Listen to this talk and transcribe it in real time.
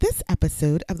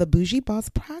episode of the Bougie Boss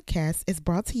Podcast is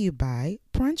brought to you by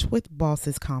Brunch with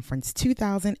Bosses Conference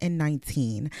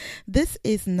 2019. This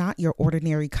is not your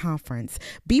ordinary conference.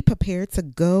 Be prepared to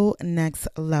go next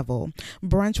level.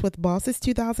 Brunch with Bosses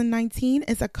 2019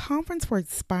 is a conference for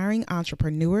aspiring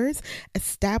entrepreneurs,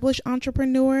 established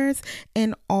entrepreneurs,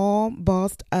 and all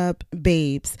bossed up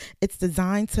babes. It's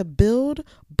designed to build,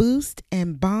 boost,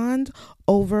 and bond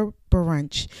over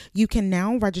brunch. You can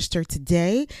now register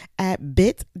today at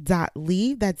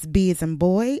bit.ly, that's B as in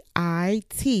boy,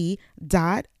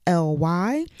 IT.ly /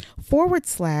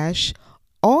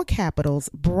 all capitals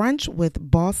brunch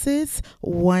with bosses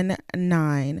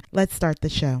 19. Let's start the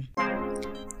show.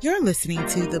 You're listening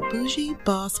to the Bougie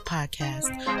Boss Podcast,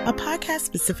 a podcast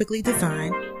specifically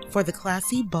designed for the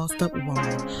classy, bossed-up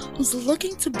woman who's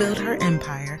looking to build her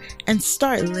empire and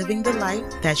start living the life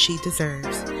that she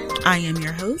deserves. I am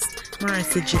your host,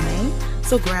 Marissa Janae,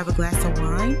 so grab a glass of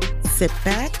wine, sit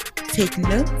back, take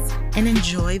notes, and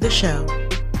enjoy the show.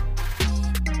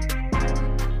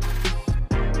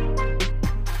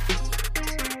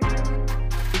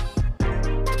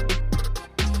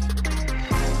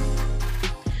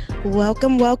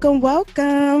 Welcome back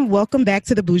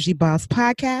to the Bougie Boss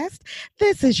Podcast.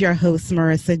 This is your host,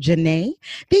 Marissa Janae,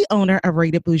 the owner of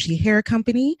Rated Bougie Hair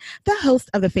Company, the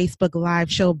host of the Facebook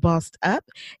Live show Bossed Up,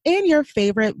 and your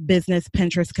favorite business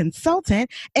Pinterest consultant,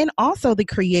 and also the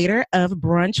creator of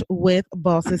Brunch with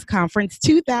Bosses Conference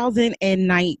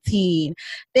 2019.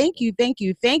 Thank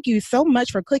you so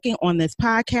much for clicking on this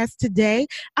podcast today.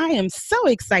 I am so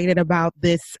excited about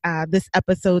this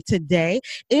episode today.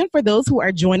 And for those who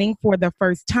are joining for the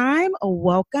first time,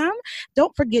 welcome.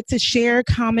 Don't forget to share,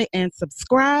 comment, and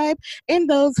subscribe. And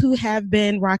those who have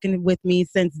been rocking with me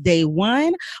since day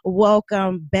one,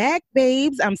 welcome back,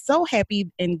 babes. I'm so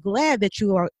happy and glad that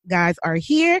you guys are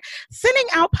here. Sending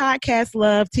out podcast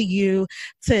love to you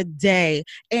today.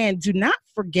 And do not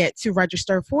forget to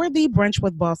register for the Brunch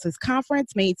with Bosses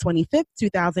Conference, May 25th,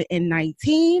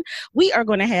 2019. We are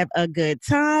going to have a good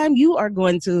time. You are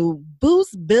going to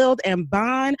boost, build, and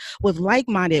bond with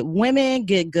like-minded women,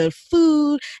 get good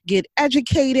food, get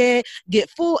educated, get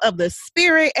full of the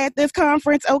spirit at this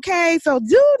conference, okay? So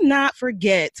do not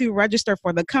forget to register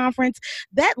for the conference.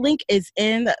 That link is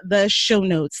in the show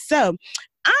notes. So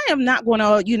I am not going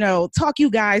to, talk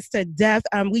you guys to death.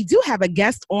 We do have a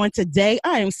guest on today.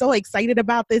 I am so excited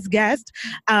about this guest.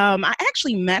 I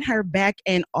actually met her back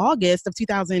in August of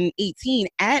 2018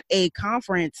 at a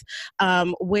conference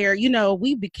where,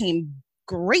 we became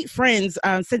great friends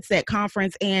since that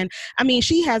conference. And I mean,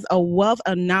 she has a wealth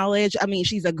of knowledge. I mean,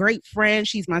 she's a great friend.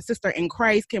 She's my sister in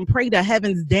Christ, can pray the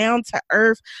heavens down to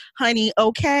earth, honey.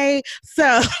 Okay.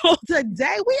 So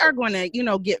today we are going to,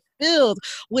 get filled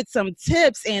with some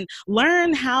tips and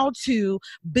learn how to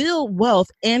build wealth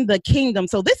in the kingdom.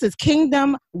 So this is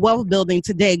Kingdom Wealth Building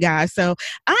today, guys. So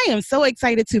I am so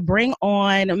excited to bring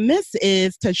on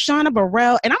Mrs. Taushauna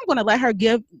Burrel, and I'm going to let her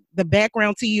give the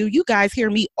background to you. You guys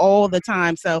hear me all the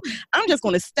time. So I'm just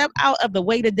going to step out of the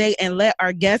way today and let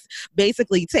our guest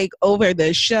basically take over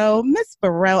the show. Miss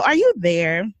Burrel, are you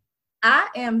there? I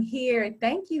am here.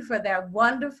 Thank you for that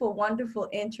wonderful, wonderful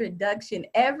introduction.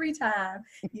 Every time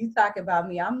you talk about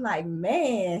me, I'm like,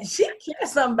 man, she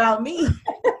cares something about me.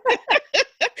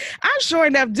 I sure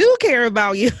enough do care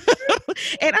about you.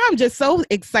 And I'm just so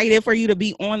excited for you to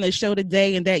be on the show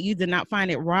today and that you did not find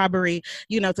it robbery,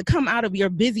 to come out of your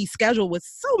busy schedule with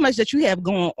so much that you have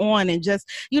going on and just,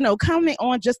 coming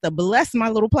on just to bless my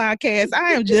little podcast.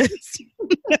 I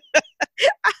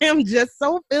am just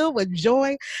so filled with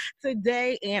joy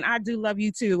today, and I do love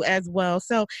you too as well.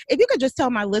 So if you could just tell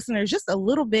my listeners just a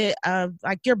little bit of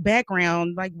like your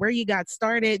background, like where you got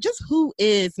started, just who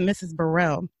is Mrs.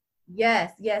 Burrel?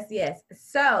 Yes.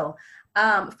 So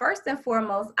first and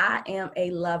foremost, I am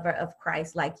a lover of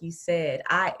Christ, like you said.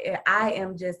 I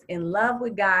am just in love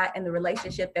with God and the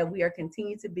relationship that we are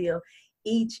continuing to build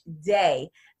each day.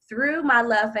 Through my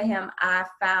love for him, I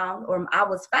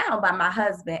was found by my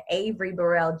husband, Avery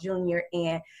Burrell Jr.,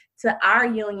 and to our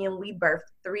union, we birthed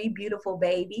 3 beautiful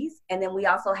babies, and then we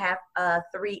also have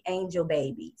 3 angel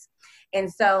babies. And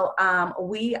so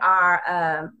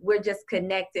we're just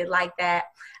connected like that.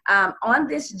 On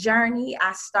this journey,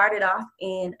 I started off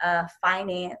in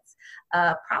finance,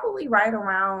 probably right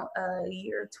around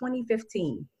year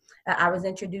 2015. I was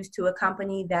introduced to a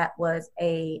company that was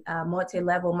a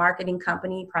multi-level marketing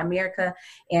company, Primerica,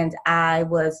 and I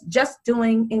was just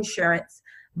doing insurance.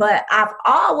 But I've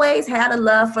always had a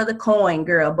love for the coin,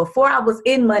 girl. Before I was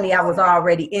in money, I was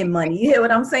already in money. You hear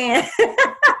what I'm saying?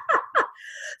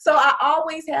 So I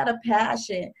always had a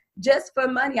passion just for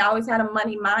money. I always had a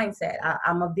money mindset.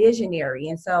 I'm a visionary.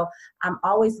 And so I'm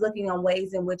always looking on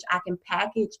ways in which I can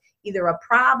package either a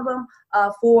problem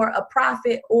for a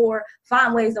profit, or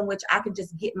find ways in which I could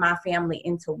just get my family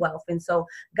into wealth. And so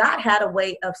God had a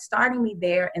way of starting me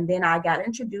there. And then I got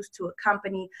introduced to a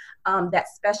company that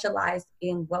specialized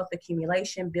in wealth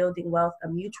accumulation, building wealth. A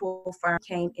mutual firm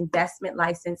came investment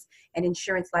license and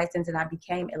insurance license, and I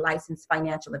became a licensed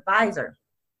financial advisor,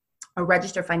 a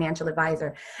registered financial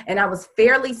advisor. And I was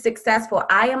fairly successful.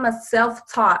 I am a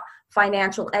self-taught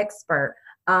financial expert.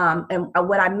 And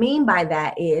what I mean by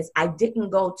that is I didn't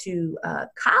go to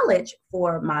college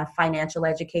for my financial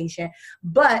education,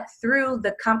 but through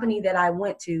the company that I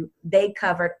went to, they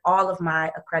covered all of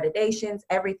my accreditations,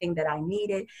 everything that I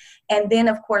needed. And then,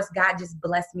 of course, God just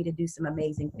blessed me to do some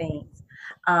amazing things.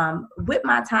 With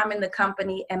my time in the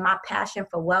company and my passion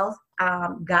for wealth,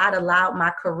 God allowed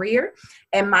my career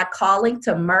and my calling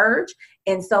to merge.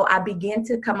 And so I began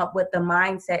to come up with the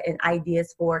mindset and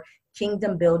ideas for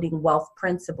kingdom building wealth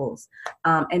principles.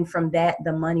 And from that,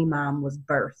 the Money Mom was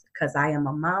birthed, because I am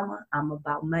a mama, I'm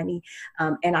about money.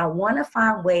 And I want to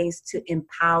find ways to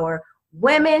empower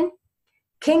women,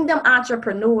 kingdom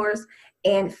entrepreneurs,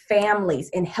 and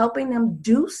families, and helping them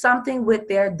do something with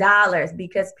their dollars,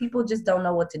 because people just don't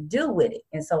know what to do with it.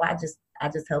 And so I just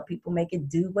help people make it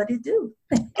do what it do.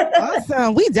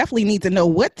 Awesome. We definitely need to know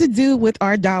what to do with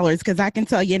our dollars, because I can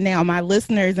tell you now, my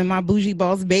listeners and my Bougie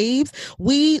Boss babes,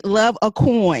 we love a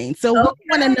coin. So we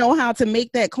want to know how to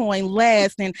make that coin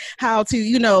last, and how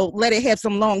to, let it have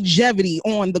some longevity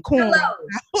on the coin.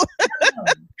 Hello.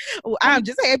 Well, I'm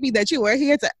just happy that you are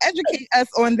here to educate us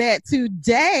on that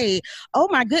today. Oh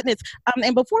my goodness.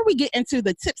 And before we get into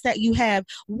the tips that you have,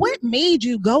 what made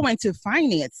you go into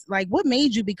finance? Like, what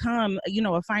made you become,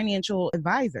 a financial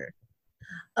advisor?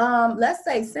 Let's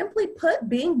say, simply put,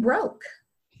 being broke.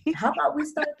 How about we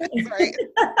start there? Right.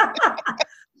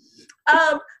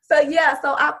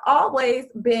 So I've always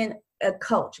been a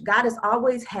coach. God has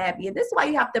always had me. And this is why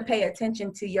you have to pay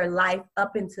attention to your life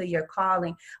up into your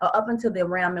calling, or up into the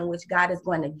realm in which God is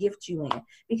going to gift you in.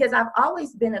 Because I've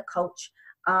always been a coach.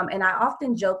 And I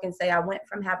often joke and say I went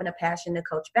from having a passion to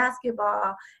coach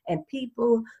basketball and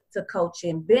people to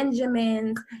coaching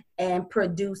Benjamins and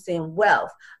producing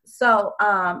wealth. So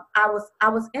I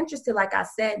was interested, like I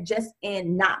said, just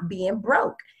in not being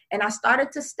broke. And I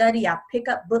started to study. I pick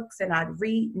up books and I'd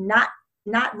read, not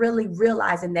really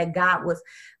realizing that God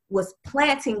was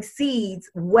planting seeds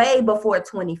way before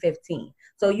 2015.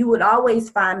 So you would always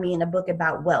find me in a book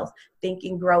about wealth, Think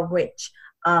and Grow Rich.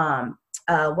 The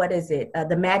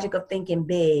Magic of Thinking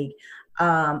Big,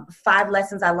 5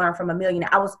 Lessons I Learned from a Millionaire.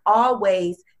 I was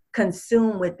always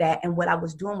consumed with that. And what I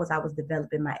was doing was I was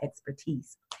developing my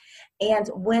expertise. And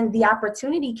when the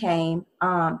opportunity came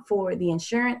for the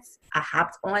insurance, I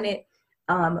hopped on it.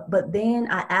 But then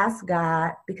I asked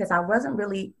God, because I wasn't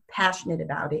really passionate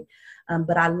about it,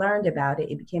 but I learned about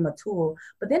it. It became a tool.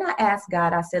 But then I asked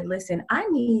God, I said, listen, I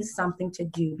need something to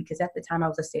do, because at the time I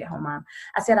was a stay-at-home mom.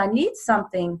 I said, I need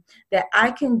something that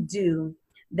I can do,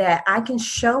 that I can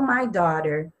show my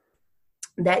daughter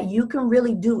that you can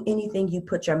really do anything you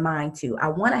put your mind to. I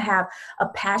want to have a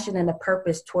passion and a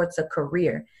purpose towards a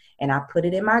career. And I put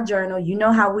it in my journal. You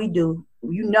know how we do.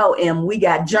 We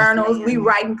got journals. Yes, we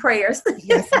writing prayers.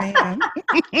 Yes, ma'am.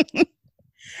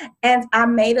 And I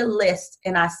made a list,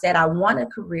 and I said, I want a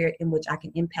career in which I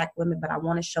can impact women, but I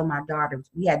want to show my daughter.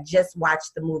 We had just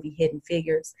watched the movie Hidden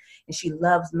Figures, and she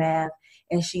loves math.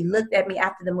 And she looked at me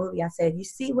after the movie. I said, you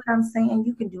see what I'm saying?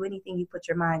 You can do anything you put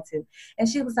your mind to. And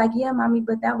she was like, yeah, mommy,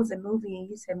 but that was a movie, and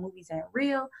you said movies ain't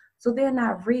real, so they're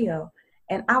not real.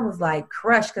 And I was like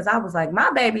crushed, because I was like, my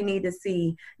baby need to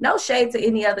see, no shade to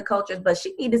any other cultures, but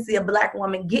she need to see a Black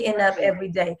woman getting up every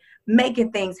day,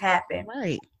 making things happen.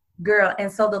 Right. Girl.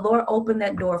 And so the Lord opened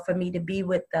that door for me to be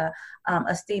with the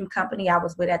esteemed company I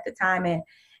was with at the time.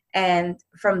 And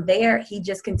from there, he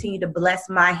just continued to bless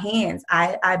my hands.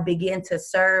 I began to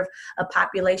serve a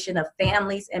population of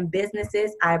families and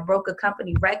businesses. I broke a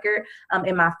company record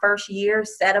in my first year,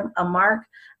 set a mark.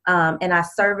 And I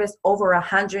serviced over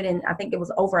 100, and I think it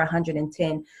was over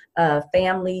 110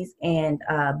 families and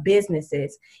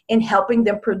businesses, in helping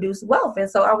them produce wealth. And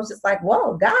so I was just like,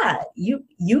 whoa, God, you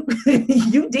you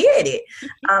did it.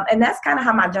 And that's kind of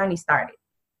how my journey started.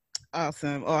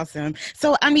 Awesome.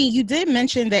 So, I mean, you did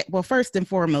mention that, well, first and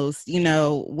foremost,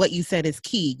 what you said is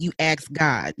key. You asked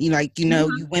God, you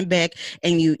went back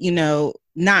and you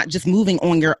not just moving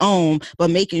on your own, but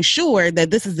making sure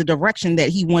that this is the direction that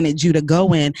he wanted you to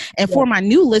go in. And for my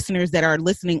new listeners that are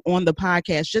listening on the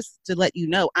podcast, just to let you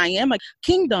know, I am a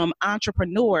kingdom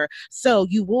entrepreneur. So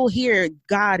you will hear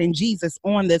God and Jesus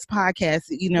on this podcast.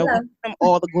 You know, we give him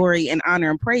all the glory and honor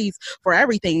and praise for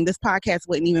everything. This podcast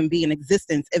wouldn't even be in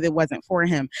existence if it wasn't for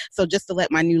him. So just to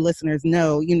let my new listeners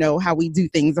know, you know, how we do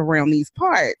things around these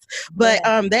parts. But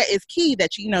that is key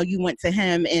that, you know, you went to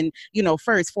him and, you know,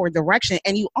 first for direction.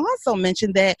 And you also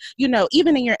mentioned that, you know,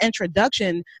 even in your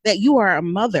introduction, that you are a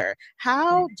mother.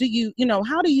 How do you, you know,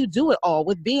 how do you do it all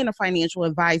with being a financial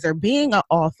advisor, being an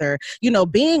author, you know,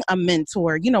 being a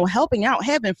mentor, you know, helping out,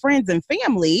 having friends and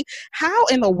family? How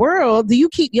in the world do you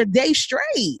keep your day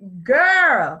straight?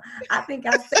 Girl, I think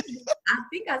I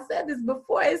said this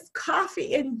before. It's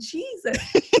coffee and Jesus.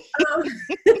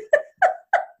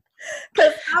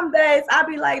 Because some days I'll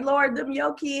be like, Lord, them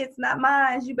your kids, not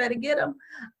mine. You better get them.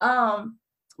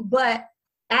 But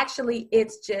actually,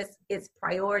 it's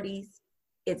priorities,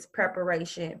 it's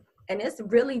preparation. And it's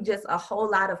really just a whole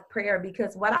lot of prayer,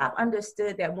 because what I've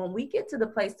understood that when we get to the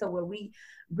place to where we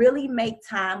really make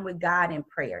time with God in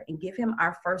prayer and give him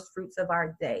our first fruits of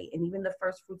our day and even the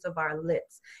first fruits of our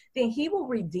lips, then he will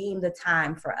redeem the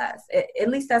time for us. At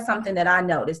least that's something that I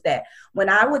noticed, that when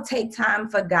I would take time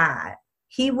for God,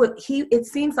 it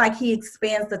seems like he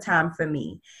expands the time for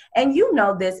me. And you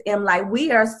know this, Em, like we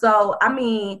are so, I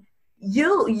mean,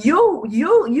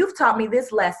 you've taught me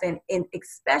this lesson, in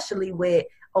especially with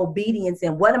obedience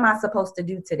and what am I supposed to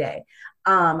do today.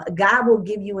 God will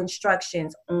give you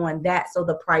instructions on that. So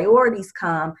the priorities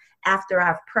come after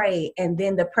I've prayed, and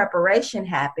then the preparation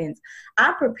happens.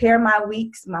 I prepare my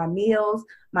weeks, my meals,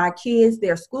 my kids,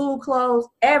 their school clothes,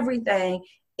 everything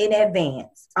in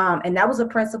advance. And that was a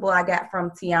principle I got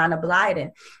from Tiana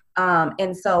Blyden.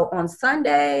 And so on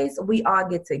Sundays, we all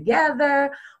get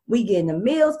together. We getting the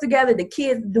meals together. The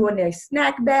kids doing their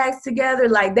snack bags together.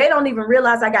 Like, they don't even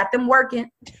realize I got them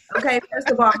working. Okay, first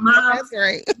of all, moms,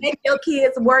 make your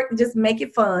kids work. Just make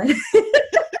it fun.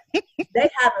 They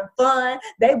having fun.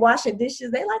 They washing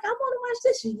dishes. They like, I want to wash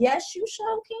dishes. Yes, you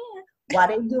sure can. While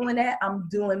they doing that, I'm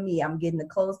doing me. I'm getting the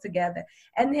clothes together.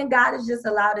 And then God has just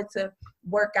allowed it to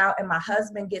work out, and my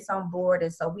husband gets on board.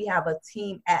 And so we have a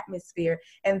team atmosphere,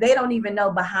 and they don't even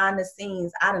know behind the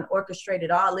scenes I done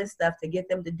orchestrated all this stuff to get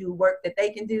them to do work that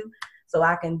they can do, so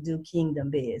I can do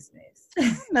kingdom business.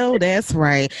 No, that's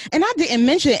right. And I didn't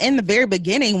mention in the very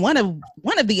beginning, one of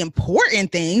the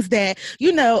important things that,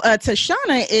 you know,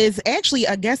 Taushauna is actually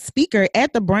a guest speaker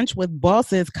at the Brunch with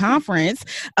Bosses conference,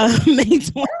 May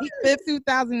 25th,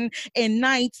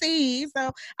 2019.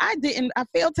 So I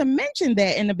failed to mention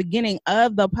that in the beginning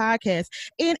of the podcast.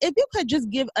 And if you could just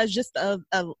give us just a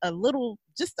little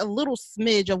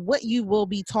smidge of what you will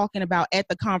be talking about at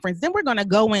the conference, then we're going to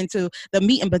go into the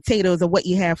meat and potatoes of what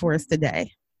you have for us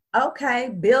today.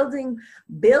 Okay, building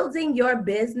your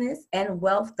business and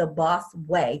wealth the boss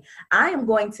way. I am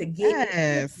going to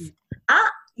give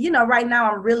right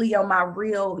now I'm really on my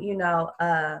real,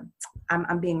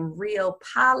 I'm being real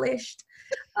polished.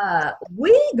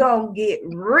 We gonna get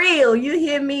real. You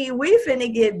hear me? We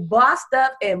finna get bossed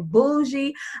up and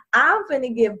bougie. I'm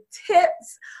finna give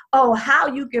tips on how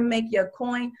you can make your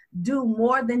coin do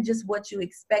more than just what you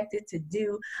expect it to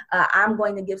do. I'm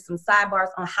going to give some sidebars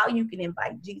on how you can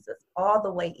invite Jesus all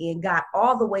the way in, God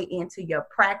all the way into your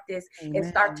practice. Amen. And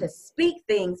start to speak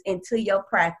things into your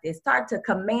practice. Start to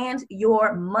command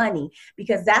your money,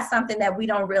 because that's something that we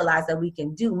don't realize that we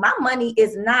can do. My money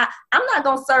is not, I'm not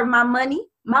going to serve my money.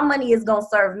 My money is going to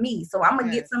serve me. So I'm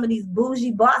going to get some of these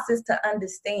bougie bosses to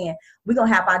understand we're going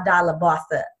to have our dollar boss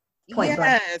up.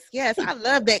 Yes. I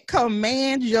love that.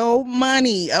 Command your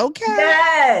money. Okay.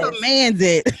 Yes. Commands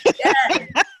it. Yes.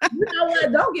 You know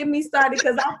what? Don't get me started,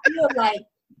 because I feel like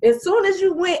as soon as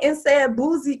you went and said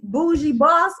bougie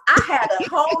boss, I had a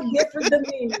whole different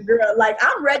demeanor, girl. Like,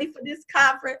 I'm ready for this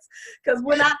conference, because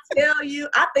when I tell you,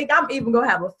 I think I'm even going to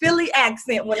have a Philly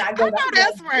accent when I go. I know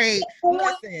that's right.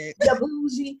 Listen. The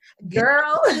bougie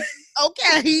girl.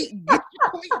 Okay. Get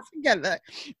your points together.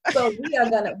 So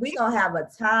we gonna have a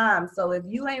time. So if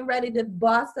you ain't ready to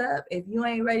boss up, if you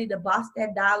ain't ready to boss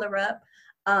that dollar up,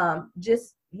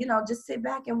 just sit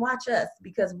back and watch us,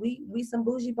 because we some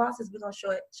bougie bosses. We're gonna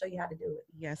show you how to do it.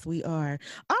 Yes, we are.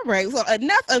 All right. So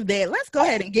enough of that. Let's go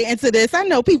ahead and get into this. I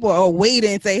know people are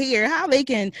waiting to hear how they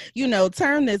can,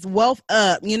 turn this wealth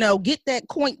up, get that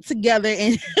coin together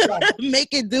and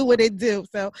make it do what it do.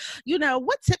 So,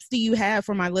 what tips do you have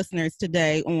for my listeners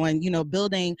today on,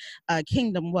 building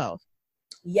kingdom wealth?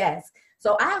 Yes.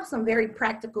 So I have some very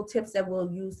practical tips that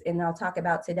we'll use and I'll talk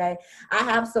about today. I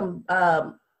have some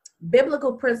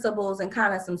biblical principles and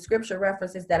kind of some scripture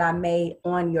references that I made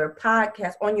on your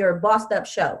podcast, on your Bossed Up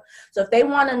show. So if they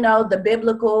want to know the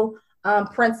biblical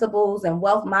principles and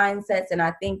wealth mindsets, and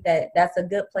I think that that's a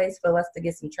good place for us to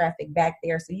get some traffic back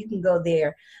there. So you can go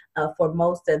there for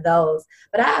most of those.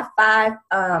 But I have 5,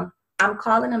 I'm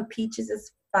calling them Peaches.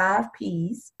 It's 5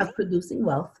 P's of producing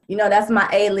wealth. You know, that's my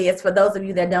alias. For those of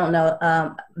you that don't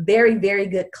know, very, very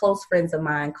good close friends of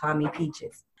mine call me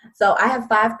Peaches. So I have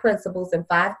 5 principles and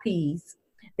 5 P's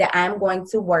that I'm going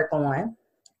to work on.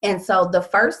 And so the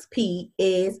first P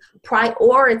is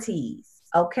priorities.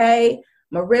 Okay,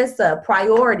 Marissa,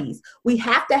 priorities. We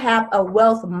have to have a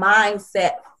wealth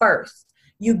mindset first.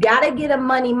 You got to get a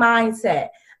money mindset.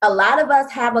 A lot of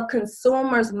us have a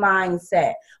consumer's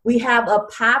mindset. We have a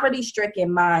poverty-stricken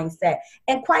mindset.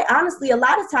 And quite honestly, a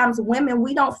lot of times women,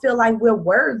 we don't feel like we're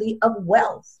worthy of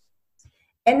wealth.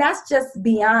 And that's just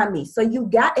beyond me. So you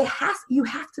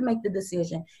have to make the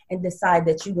decision and decide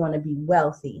that you're going to be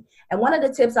wealthy. And one of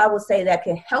the tips I would say that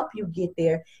can help you get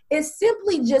there is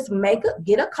simply just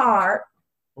get a card,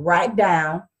 write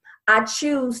down, I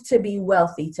choose to be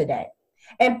wealthy today.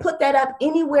 And put that up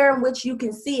anywhere in which you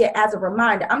can see it as a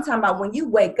reminder. I'm talking about when you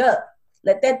wake up,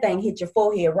 let that thing hit your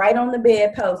forehead, right on the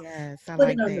bedpost. Yes, put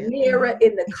it on the mirror,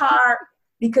 in the car,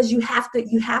 because you have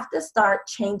to start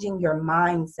changing your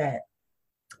mindset.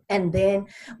 And then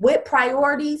with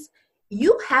priorities,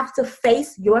 you have to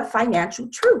face your financial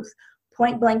truth,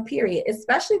 point blank, period,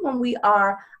 especially when we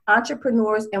are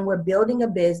entrepreneurs and we're building a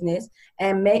business.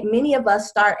 And many of us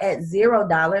start at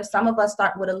 $0. Some of us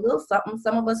start with a little something.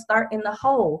 Some of us start in the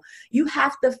hole. You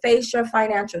have to face your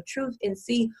financial truth and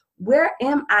see, where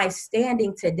am I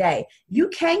standing today? You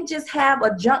can't just have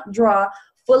a junk drawer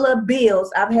full of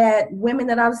bills. I've had women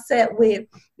that I've sat with,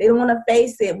 they don't want to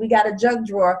face it. We got a junk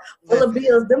drawer full of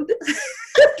bills.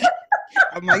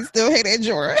 I might still hate that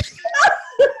drawer.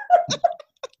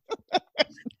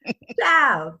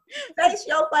 Child, face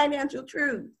your financial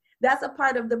truth. That's a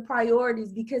part of the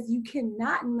priorities, because you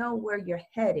cannot know where you're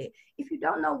headed. If you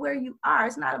don't know where you are,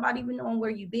 it's not about even knowing where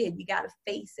you've been. You got to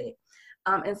face it.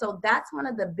 And so that's one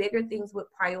of the bigger things with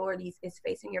priorities, is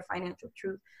facing your financial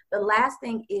truth. The last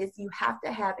thing is you have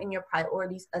to have in your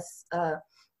priorities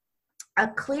a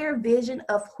clear vision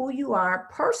of who you are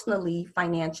personally,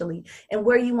 financially, and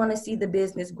where you want to see the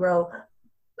business grow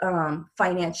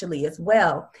financially as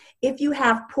well. If you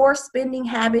have poor spending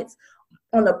habits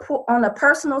on the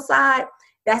personal side,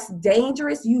 that's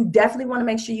dangerous. You definitely want to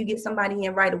make sure you get somebody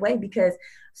in right away, because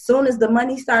soon as the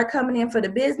money start coming in for the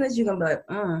business, you're gonna be like,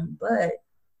 but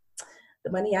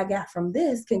the money I got from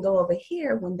this can go over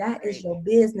here, when that is your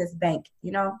business bank,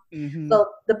 you know? Mm-hmm. So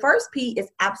the first P is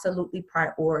absolutely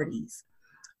priorities.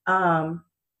 Do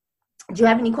you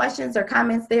have any questions or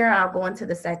comments there? I'll go into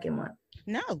the second one.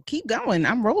 No, keep going.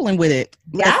 I'm rolling with it.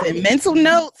 Listen, mental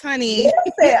notes, honey.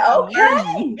 Listen,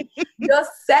 okay. Your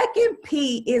second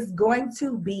P is going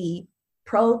to be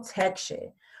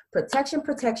protection. Protection.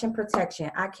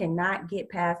 I cannot get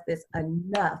past this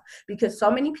enough, because so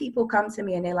many people come to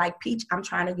me and they're like, Peach, I'm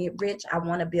trying to get rich. I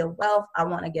want to build wealth. I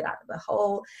want to get out of the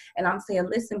hole. And I'm saying,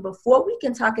 listen, before we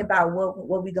can talk about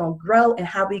what we're going to grow and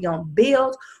how we're going to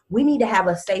build, we need to have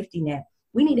a safety net.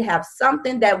 We need to have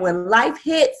something that when life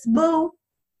hits, boo,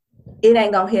 it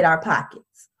ain't going to hit our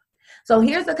pockets. So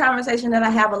here's the conversation that I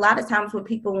have a lot of times with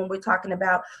people when we're talking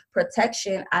about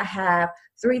protection. I have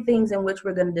 3 things in which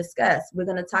we're going to discuss. We're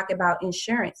going to talk about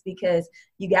insurance, because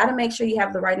you got to make sure you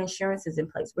have the right insurances in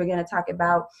place. We're going to talk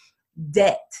about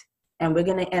debt,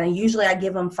 and usually I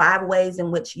give them 5 ways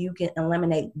in which you can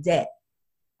eliminate debt,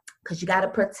 because you got to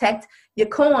protect your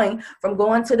coin from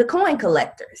going to the coin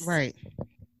collectors. Right.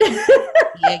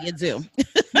 Yeah, you do. You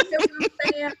know what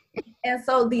I'm saying? And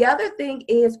so the other thing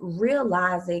is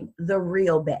realizing the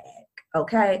real bag.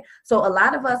 Okay. So a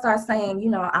lot of us are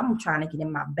saying, I'm trying to get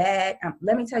in my bag.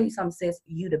 Let me tell you something, sis,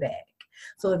 you the bag.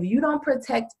 So if you don't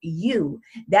protect you,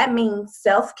 that means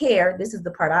self-care. This is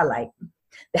the part I like.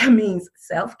 That means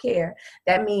self-care.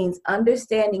 That means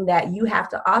understanding that you have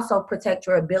to also protect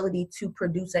your ability to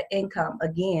produce an income.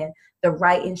 Again, the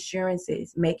right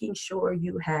insurances, making sure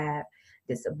you have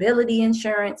disability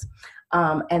insurance.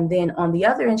 And then on the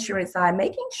other insurance side,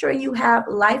 making sure you have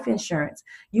life insurance.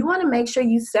 You want to make sure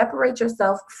you separate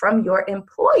yourself from your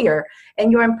employer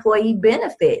and your employee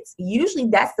benefits. Usually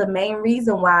that's the main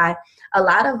reason why a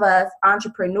lot of us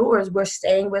entrepreneurs, we're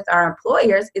staying with our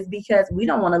employers, is because we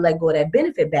don't want to let go of that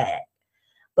benefit bag.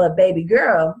 But baby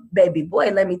girl, baby boy,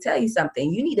 let me tell you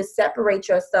something. You need to separate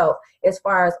yourself as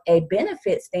far as a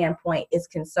benefit standpoint is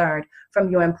concerned from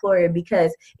your employer,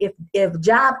 because if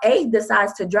job A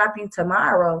decides to drop you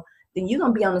tomorrow, then you're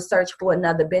going to be on the search for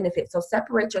another benefit. So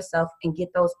separate yourself and get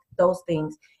those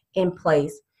things in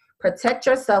place. Protect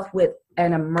yourself with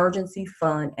an emergency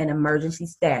fund, an emergency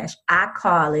stash. I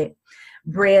call it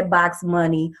bread box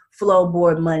money,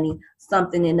 floorboard money,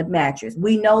 something in the mattress.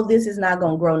 We know this is not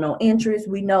going to grow no interest.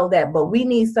 We know that, but we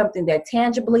need something that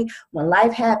tangibly, when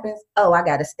life happens, oh, I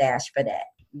got a stash for that.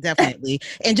 Definitely.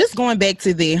 And just going back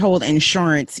to the whole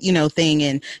insurance, thing,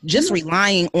 and just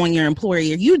relying on your employer,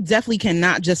 you definitely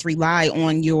cannot just rely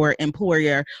on your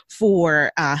employer for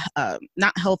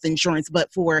not health insurance,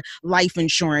 but for life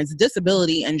insurance,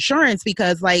 disability insurance,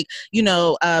 because like,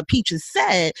 Peaches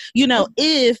said,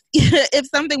 if if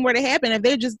something were to happen, if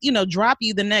they just, drop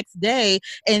you the next day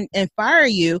and fire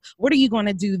you, what are you going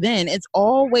to do then? It's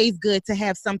always good to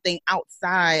have something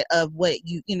outside of what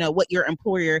what your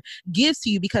employer gives to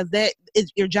you, because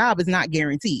your job is not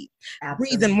guaranteed.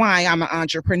 Absolutely. Reason why I'm an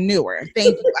entrepreneur.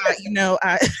 Thank you.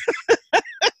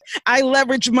 I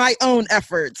leverage my own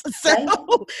efforts.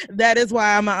 So that is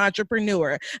why I'm an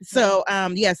entrepreneur. So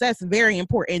yes, that's very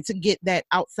important to get that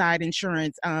outside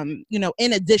insurance,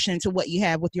 in addition to what you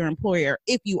have with your employer,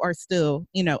 if you are still,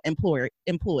 employed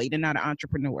and not an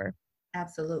entrepreneur.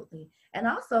 Absolutely. And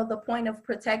also the point of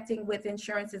protecting with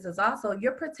insurances is also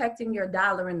you're protecting your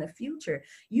dollar in the future.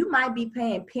 You might be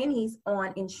paying pennies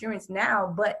on insurance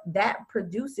now, but that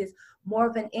produces more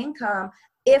of an income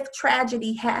if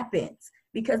tragedy happens.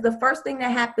 Because the first thing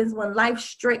that happens when life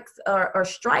strikes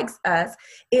us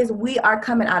is we are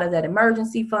coming out of that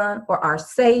emergency fund or our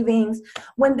savings.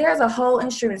 When there's a whole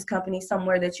insurance company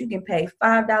somewhere that you can pay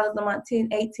 $5 a month, 10,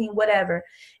 18, whatever,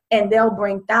 and they'll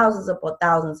bring thousands upon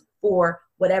thousands for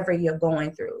whatever you're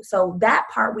going through. So that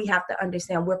part we have to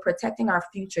understand. We're protecting our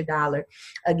future dollar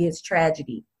against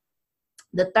tragedy.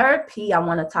 The third P I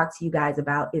want to talk to you guys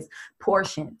about is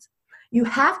portions. You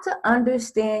have to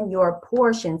understand your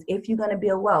portions if you're going to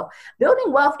build wealth.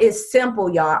 Building wealth is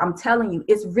simple, y'all. I'm telling you,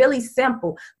 it's really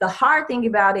simple. The hard thing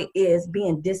about it is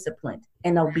being disciplined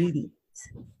and obedient.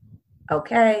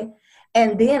 Okay?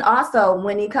 And then also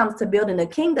when it comes to building a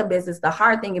kingdom business, the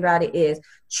hard thing about it is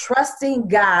trusting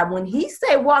God. When he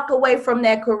say walk away from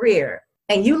that career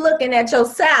and you looking at your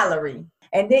salary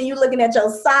and then you looking at your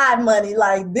side money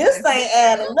like this ain't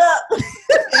adding up.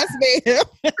 That's me.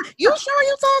 You sure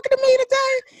you talking to me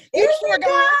today? You sure,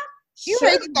 God? You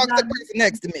may be talking to the person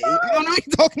next to me. I don't know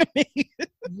you're talking to me.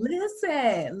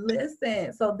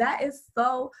 Listen. So that is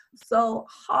so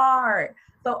hard.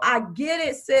 So I get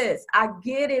it, sis. I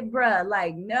get it, bruh.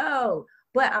 Like, no.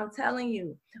 But I'm telling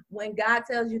you, when God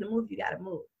tells you to move, you got to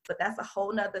move. But that's a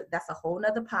whole nother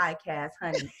podcast,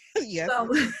 honey. Yes.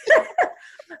 So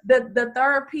the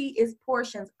third P is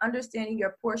portions, understanding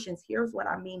your portions. Here's what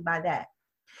I mean by that.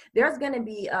 There's going to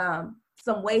be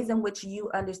some ways in which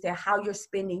you understand how you're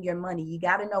spending your money. You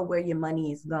got to know where your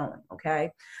money is going,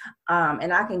 okay?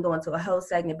 And I can go into a whole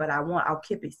segment, but I'll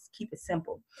keep it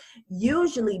simple.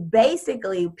 Usually,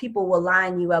 basically, people will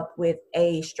line you up with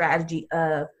a strategy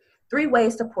of 3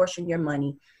 ways to portion your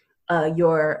money.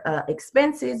 Your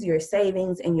expenses, your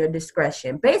savings, and your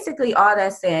discretion. Basically, all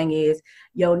that's saying is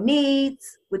your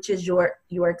needs, which is your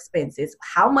expenses.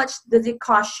 How much does it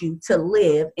cost you to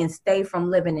live and stay from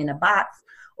living in a box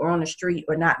or on the street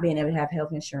or not being able to have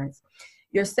health insurance?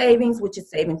 Your savings, which is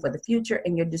saving for the future,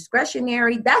 and your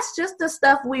discretionary, that's just the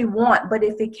stuff we want. But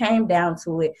if it came down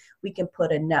to it, we can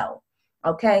put a no.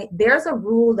 Okay, there's a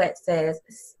rule that says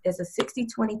it's a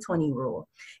 60-20-20 rule.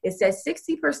 It says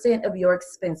 60% of your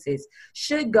expenses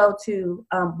should go to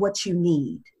what you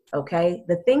need. Okay,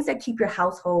 the things that keep your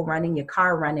household running, your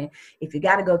car running. If you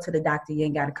got to go to the doctor, you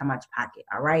ain't got to come out your pocket.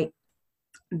 All right.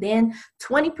 Then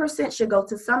 20% should go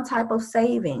to some type of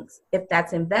savings. If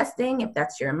that's investing, if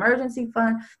that's your emergency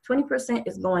fund, 20%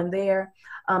 is going there.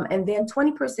 And then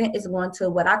 20% is going to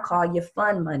what I call your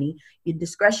fund money, your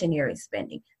discretionary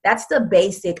spending. That's the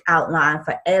basic outline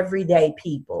for everyday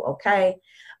people, okay?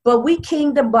 But we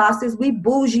kingdom bosses, we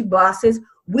bougie bosses,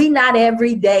 we not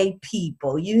everyday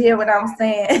people. You hear what I'm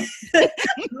saying? Look,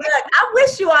 I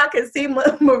wish you all could see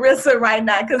Marissa right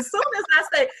now, because as soon as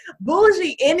I say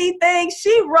bougie anything,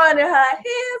 she running her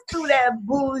hands through that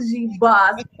bougie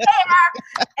boss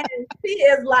hair, and she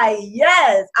is like,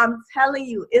 yes, I'm telling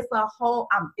you, it's a whole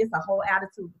attitude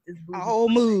with this bougie. A whole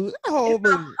mood. A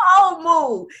whole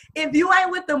mood. If you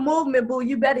ain't with the movement, boo,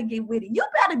 you better get with it. You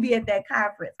better be at that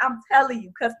conference. I'm telling you,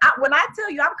 because when I tell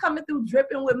you I'm coming through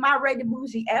dripping with my Rated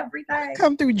Bougie everything.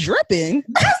 Come through dripping?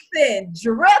 Listen,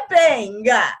 dripping.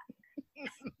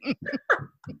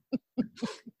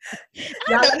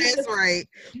 I know that's right.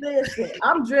 Listen,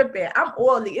 I'm dripping. I'm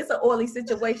oily. It's an oily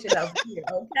situation over here,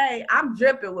 okay? I'm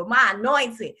dripping with my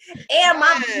anointing and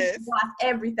my boss,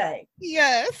 everything.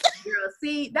 Yes. Girl,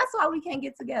 see, that's why we can't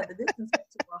get together.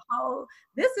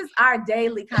 This is our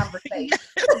daily conversation.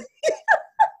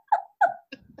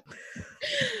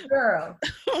 Girl.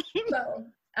 So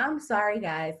I'm sorry,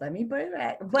 guys. Let me put it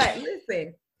back. But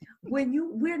listen,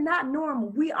 we're not normal.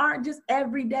 We aren't just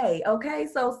every day. Okay.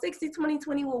 So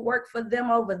 60-20-20 will work for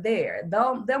them over there.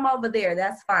 Them over there,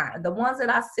 that's fine. The ones that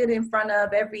I sit in front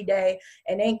of every day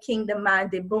and ain't kingdom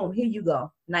minded, boom, here you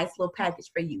go. Nice little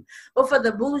package for you. But for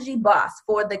the bougie boss,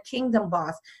 for the kingdom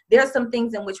boss, there's some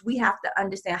things in which we have to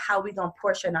understand how we're going to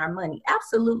portion our money.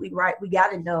 Absolutely right. We got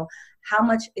to know how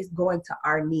much is going to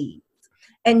our needs.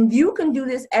 And you can do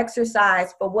this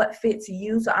exercise for what fits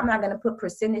you. So I'm not going to put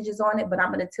percentages on it, but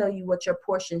I'm going to tell you what your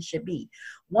portion should be.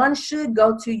 One should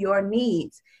go to your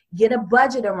needs. Get a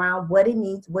budget around what it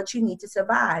needs, what you need to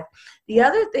survive. The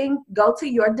other thing, go to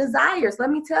your desires. Let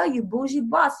me tell you, bougie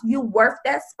boss, you worth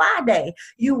that spa day.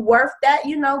 You worth that,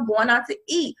 going out to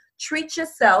eat. Treat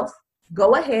yourself.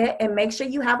 Go ahead and make sure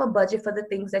you have a budget for the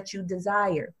things that you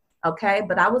desire. Okay.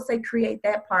 But I would say create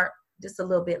that part just a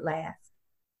little bit last.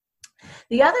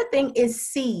 The other thing is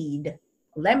seed.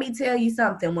 Let me tell you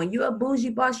something. When you're a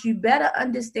bougie boss, you better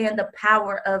understand the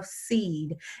power of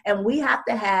seed. And we have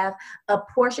to have a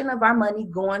portion of our money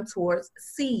going towards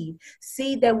seed.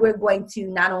 Seed that we're going to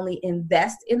not only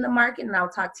invest in the market, and I'll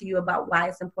talk to you about why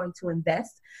it's important to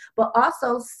invest, but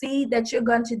also seed that you're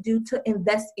going to do to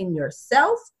invest in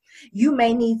yourself. You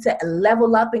may need to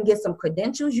level up and get some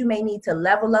credentials. You may need to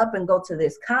level up and go to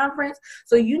this conference.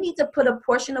 So you need to put a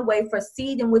portion away for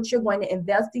seed in which you're going to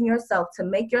invest in yourself to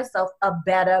make yourself a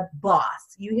better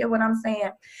boss. You hear what I'm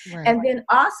saying? Right. And then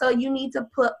also you need to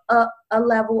put a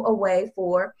level away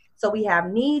for, so we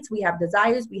have needs, we have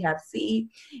desires, we have seed.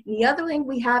 And the other thing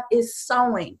we have is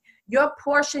sowing. Your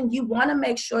portion, you want to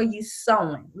make sure you're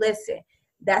sowing. Listen,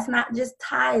 that's not just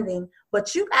tithing,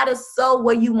 but you got to sow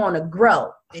where you want to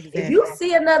grow. Exactly. If you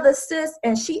see another sis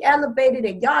and she elevated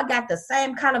and y'all got the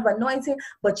same kind of anointing,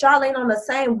 but y'all ain't on the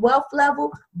same wealth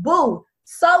level, boo,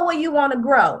 sow where you want to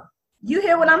grow. You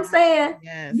hear what I'm saying?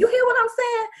 Yes. You hear what I'm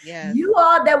saying? Yes. You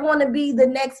all that want to be the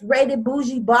next rated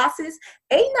bougie bosses,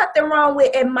 ain't nothing wrong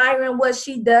with admiring what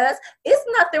she does. It's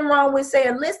nothing wrong with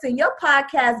saying, listen, your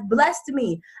podcast blessed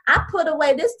me. I put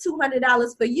away this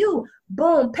 $200 for you.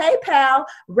 Boom, PayPal,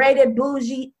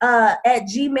 ratedbougie at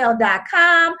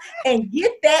gmail.com, and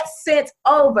get that sent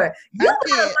over. You got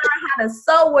to learn how to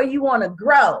sow where you want to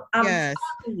grow. Yes,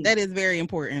 that is very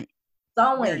important.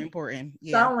 Sowing. Very important.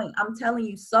 Yeah. Sowing. I'm telling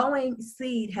you, sowing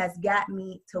seed has got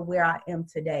me to where I am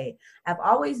today. I've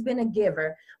always been a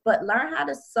giver, but learn how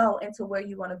to sow into where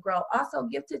you want to grow. Also,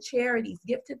 give to charities,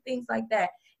 give to things like that.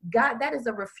 God, that is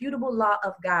a refutable law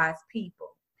of God's people.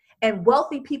 And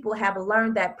wealthy people have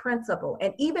learned that principle.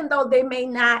 And even though they may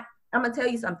not, I'm going to tell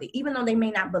you something, even though they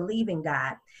may not believe in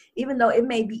God, even though it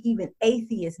may be even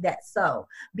atheists that sow,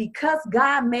 because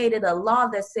God made it a law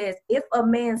that says if a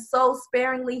man sows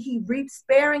sparingly, he reaps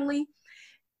sparingly.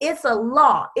 It's a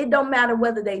law. It don't matter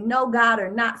whether they know God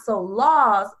or not. So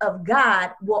laws of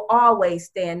God will always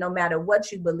stand no matter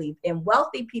what you believe. And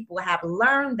wealthy people have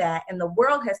learned that, and the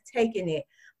world has taken it.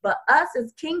 But us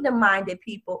as kingdom-minded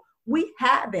people, we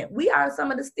haven't. We are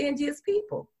some of the stingiest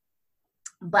people.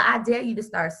 But I dare you to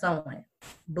start sowing,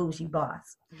 bougie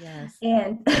boss. Yes.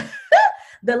 And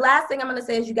the last thing I'm going to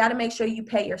say is you got to make sure you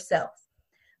pay yourself.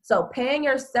 So paying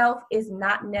yourself is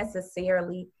not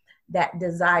necessarily that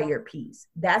desire piece.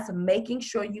 That's making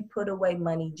sure you put away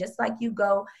money, just like you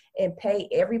go and pay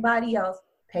everybody else,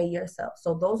 pay yourself.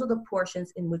 So those are the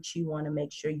portions in which you want to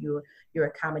make sure you're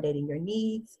accommodating your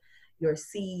needs, your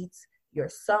seeds, your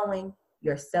sowing,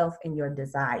 yourself, and your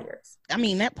desires. I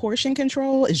mean, that portion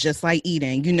control is just like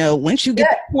eating. Once you get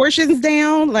the portions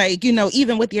down,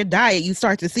 even with your diet, you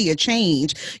start to see a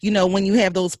change, when you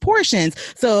have those portions.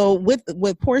 So with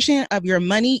portion of your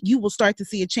money, you will start to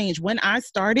see a change. When I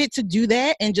started to do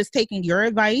that and just taking your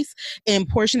advice and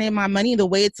portioning my money the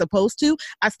way it's supposed to,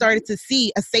 I started to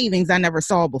see a savings I never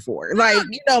saw before.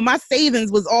 My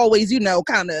savings was always,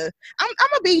 kind of, I'm going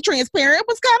to be transparent. It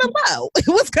was kind of low. It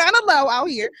was kind of low out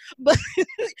here, but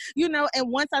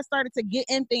And once I started to get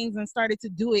in things and started to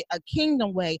do it a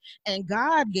kingdom way, and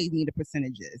God gave me the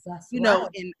percentages, That's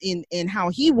right. in how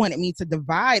he wanted me to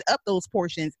divide up those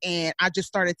portions. And I just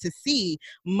started to see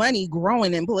money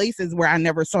growing in places where I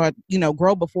never saw it,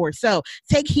 grow before. So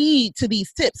take heed to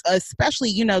these tips,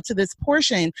 especially, to this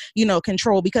portion,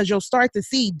 control, because you'll start to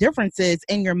see differences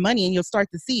in your money and you'll start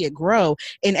to see it grow.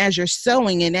 And as you're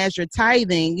sowing and as you're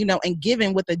tithing, and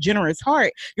giving with a generous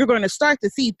heart, you're going to start to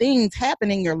see things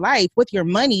happen in your life with your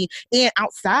money and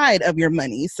outside of your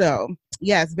money. So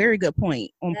yes, very good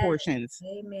point on portions.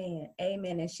 Amen.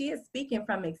 Amen. And she is speaking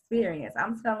from experience.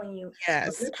 I'm telling you,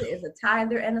 Yes. Marissa is a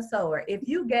tither and a sower. If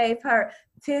you gave her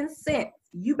 10 cents,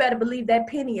 you better believe that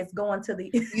penny is going to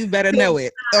the... You better know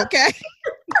it. Okay.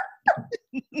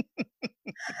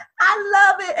 I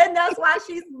love it. And that's why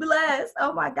she's blessed.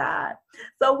 Oh my God.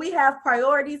 So we have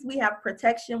priorities. We have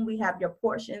protection. We have your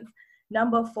portions.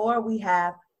 Number 4, we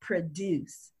have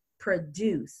produce.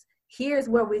 Here's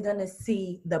where we're going to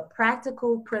see the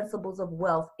practical principles of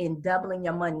wealth in doubling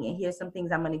your money. And here's some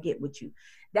things I'm going to get with you.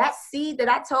 That seed that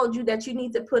I told you that you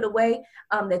need to put away,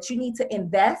 that you need to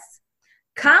invest,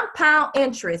 compound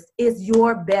interest is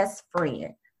your best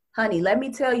friend. Honey, let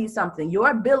me tell you something.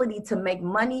 Your ability to make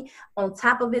money on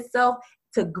top of itself,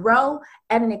 to grow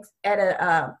at an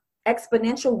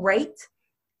exponential rate,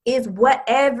 is what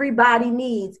everybody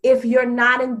needs. If you're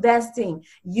not investing,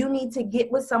 you need to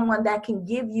get with someone that can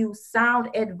give you sound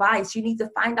advice. You need to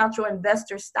find out your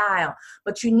investor style,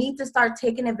 but you need to start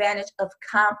taking advantage of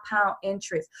compound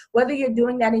interest. Whether you're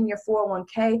doing that in your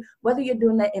 401k, whether you're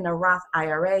doing that in a Roth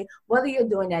IRA, whether you're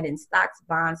doing that in stocks,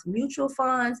 bonds, mutual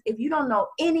funds, if you don't know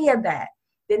any of that,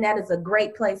 then that is a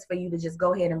great place for you to just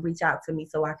go ahead and reach out to me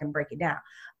so I can break it down.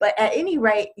 But at any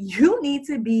rate, you need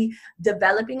to be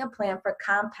developing a plan for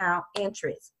compound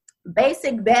interest.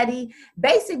 Basic Betty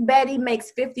makes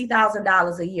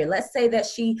 $50,000 a year. Let's say that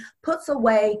she puts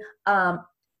away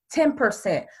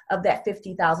 10% of that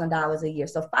 $50,000 a year.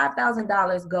 So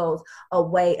 $5,000 goes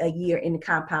away a year in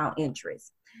compound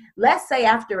interest. Let's say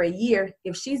after a year,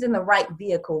 if she's in the right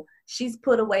vehicle, she's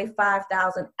put away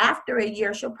 $5,000. After a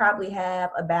year, she'll probably have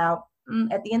about,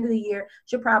 at the end of the year,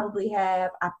 she'll probably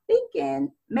have, I'm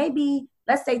thinking maybe,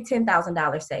 let's say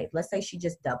 $10,000 saved. Let's say she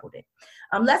just doubled it.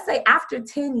 Let's say after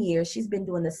 10 years, she's been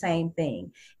doing the same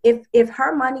thing. If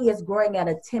her money is growing at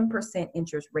a 10%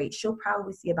 interest rate, she'll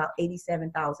probably see about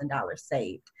 $87,000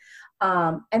 saved.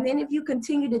 And then if you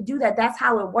continue to do that, that's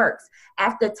how it works.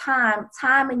 After time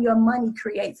and your money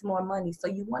creates more money. So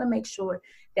you want to make sure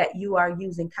that you are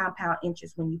using compound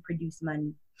interest when you produce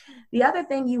money. The other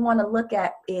thing you want to look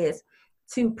at is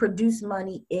to produce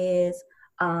money is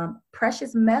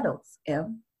precious metals,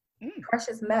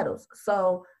 precious metals.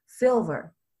 So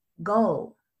silver,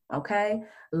 gold, okay?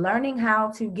 Learning how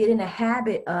to get in a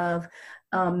habit of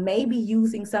maybe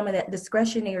using some of that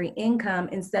discretionary income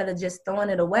instead of just throwing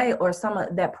it away, or some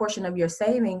of that portion of your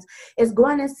savings, is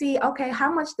going to see, okay,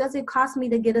 how much does it cost me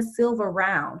to get a silver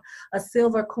round, a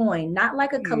silver coin, not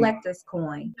like a collector's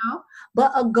coin,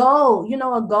 but a gold,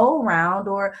 a gold round,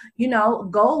 or,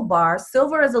 gold bar.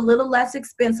 Silver is a little less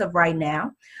expensive right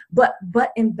now, but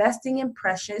investing in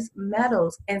precious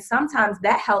metals. And sometimes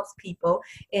that helps people,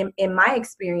 in my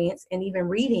experience, and even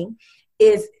reading,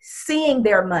 is seeing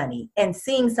their money and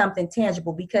seeing something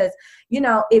tangible. Because,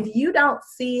 if you don't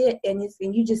see it and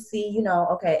you just see,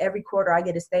 okay, every quarter I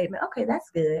get a statement, okay,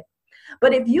 that's good.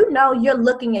 But if you're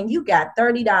looking and you got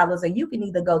 $30, and you can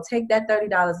either go take that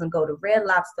 $30 and go to Red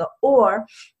Lobster, or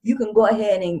you can go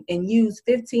ahead and use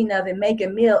 15 of it, make a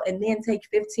meal, and then take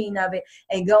 15 of it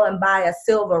and go and buy a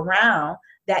silver round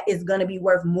that is going to be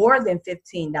worth more than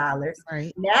 $15.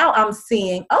 Right. Now I'm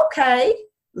seeing, okay,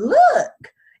 look.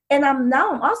 And I'm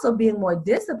also being more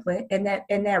disciplined, and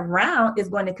that round is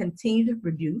going to continue to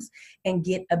produce and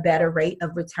get a better rate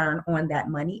of return on that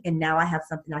money. And now I have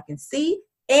something I can see,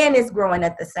 and it's growing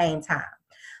at the same time.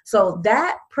 So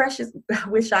that precious, I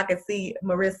wish I could see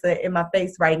Marissa in my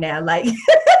face right now. Like,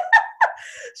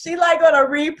 she gonna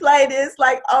replay this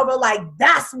over,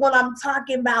 that's what I'm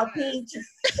talking about, Peach.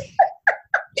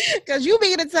 Because you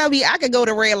mean to tell me I could go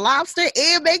to Red Lobster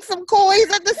and make some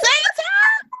coins at the same time?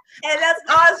 And that's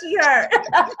all she heard.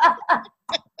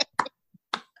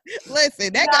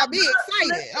 Listen, that got me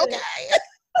excited. Okay.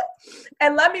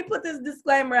 And let me put this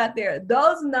disclaimer out there.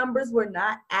 Those numbers were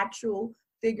not actual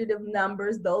figurative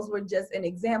numbers. Those were just an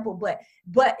example, but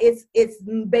it's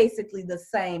basically the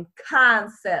same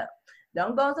concept.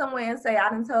 Don't go somewhere and say,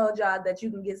 I done told y'all that you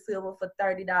can get silver for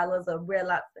 $30 or Red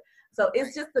Lobster. So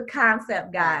it's just the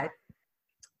concept, guys.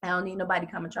 I don't need nobody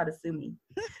come and try to sue me.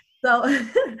 So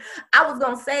I was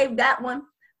going to save that one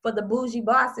for the bougie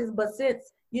bosses, but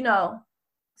since you know,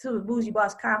 to the Bougie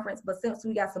Boss Conference, but since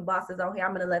we got some bosses on here,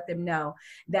 I'm going to let them know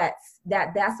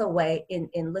that's a way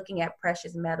in looking at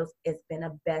precious metals. It's been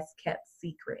a best kept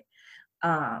secret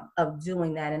of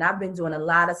doing that. And I've been doing a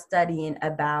lot of studying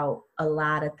about a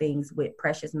lot of things with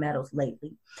precious metals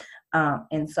lately.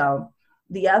 And so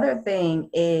the other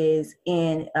thing is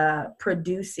in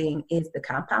producing is the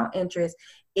compound interest,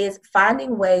 is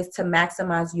finding ways to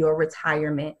maximize your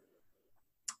retirement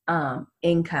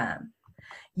income.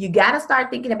 You got to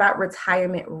start thinking about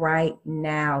retirement right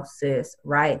now, sis,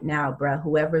 right now, bro.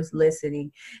 Whoever's listening,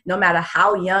 no matter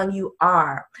how young you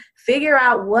are, figure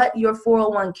out what your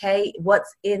 401k,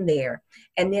 what's in there,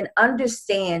 and then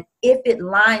understand if it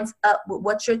lines up with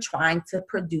what you're trying to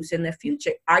produce in the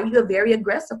future. Are you a very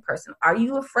aggressive person? Are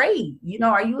you afraid?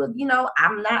 Are you,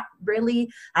 I'm not really,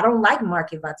 I don't like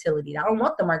market volatility. I don't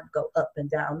want the market to go up and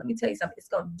down. Let me tell you something. It's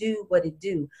going to do what it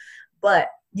do. But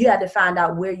you have to find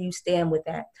out where you stand with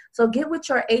that. So get with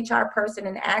your HR person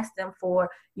and ask them for,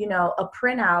 a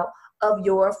printout of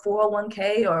your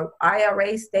 401k or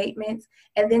IRA statements,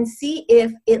 and then see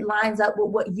if it lines up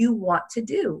with what you want to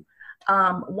do.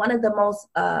 One of the most,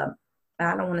 I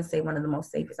don't want to say one of the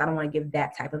most safest. I don't want to give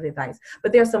that type of advice,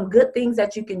 but there's some good things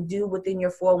that you can do within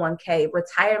your 401k,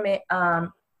 retirement,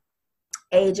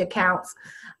 age accounts,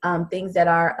 things that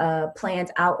are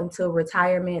planned out until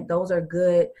retirement. Those are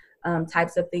good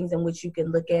types of things in which you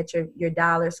can look at your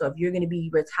dollar. So if you're going to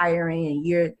be retiring in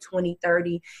year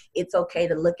 2030, it's okay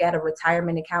to look at a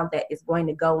retirement account that is going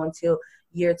to go until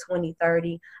year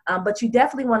 2030. But you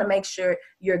definitely want to make sure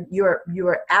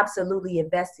you're absolutely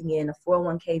investing in a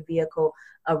 401k vehicle,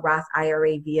 a Roth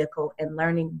IRA vehicle, and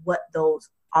learning what those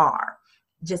are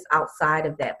just outside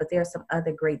of that. But there are some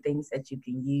other great things that you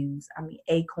can use. I mean,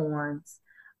 Acorns.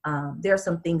 There are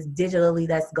some things digitally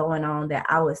that's going on that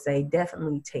I would say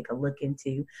definitely take a look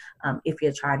into if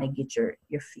you're trying to get your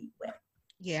feet wet.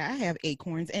 Yeah, I have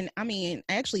Acorns. And I mean,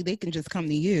 actually, they can just come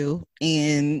to you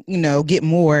and, get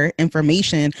more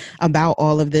information about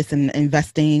all of this and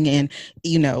investing and,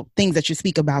 things that you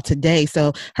speak about today.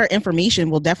 So her information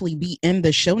will definitely be in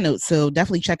the show notes. So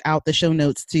definitely check out the show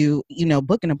notes to,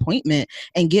 book an appointment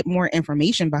and get more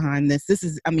information behind this. This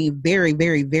is, very,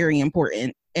 very, very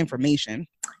important information.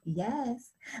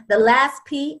 Yes. The last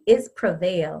P is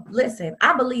prevail. Listen,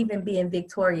 I believe in being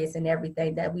victorious in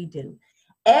everything that we do.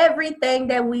 Everything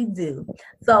that we do.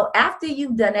 So after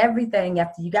you've done everything,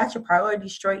 after you got your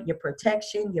priorities straight, your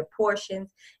protection, your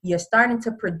portions, you're starting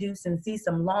to produce and see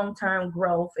some long-term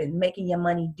growth and making your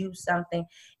money do something,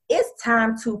 it's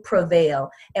time to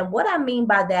prevail. And what I mean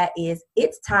by that is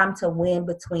it's time to win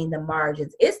between the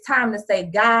margins. It's time to say,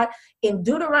 God, in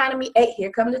Deuteronomy 8,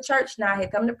 here come the church now, here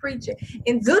come the preacher.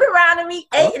 In Deuteronomy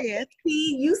 8,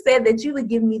 you said that you would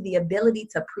give me the ability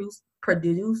to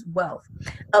produce wealth.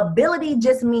 Ability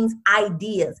just means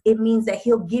ideas. It means that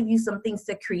he'll give you some things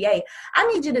to create. I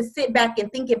need you to sit back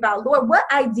and think about, Lord, what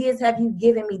ideas have you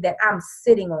given me that I'm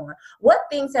sitting on? What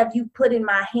things have you put in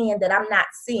my hand that I'm not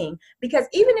seeing? Because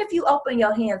even if you open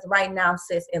your hands right now,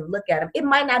 sis, and look at them, it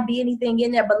might not be anything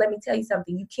in there, but let me tell you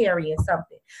something, you carrying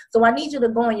something. So I need you to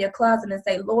go in your closet and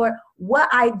say, Lord,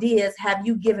 what ideas have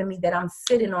you given me that I'm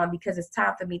sitting on, because it's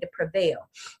time for me to prevail?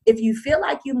 If you feel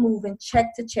like you're moving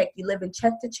check to check, you living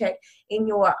check to check in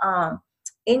your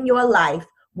life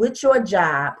with your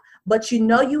job, but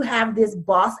you have this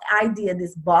boss idea,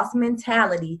 this boss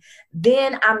mentality,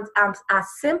 then I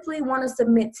simply want to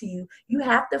submit to you, you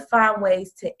have to find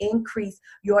ways to increase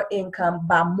your income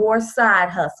by more side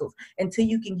hustles until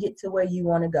you can get to where you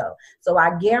want to go. So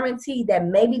I guarantee that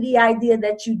maybe the idea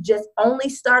that you just only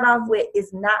start off with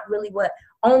is not really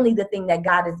only the thing that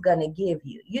God is going to give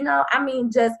you.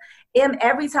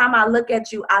 Every time I look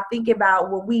at you, I think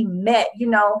about when we met,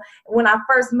 when I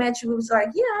first met you, it was like,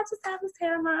 yeah, I just have this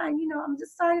hairline, I'm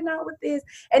just starting out with this.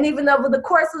 And even over the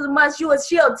course of the months,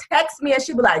 she'll text me and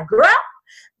she'll be like, girl,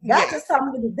 God just told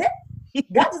me to do this.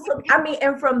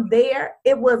 And from there,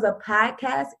 it was a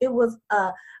podcast, it was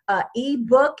a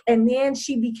ebook, and then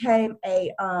she became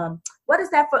a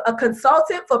a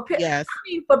consultant for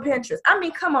for Pinterest.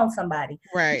 Come on, somebody.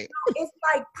 Right. It's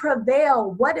like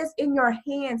prevail. What is in your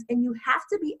hands? And you have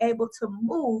to be able to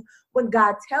move when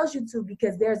God tells you to,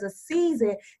 because there's a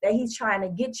season that he's trying to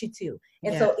get you to.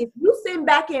 And so if you sit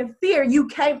back in fear, you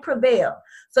can't prevail.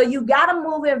 So you got to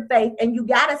move in faith, and you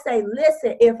got to say,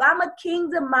 listen, if I'm a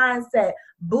kingdom mindset,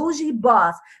 bougie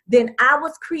boss, then I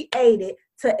was created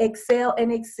to excel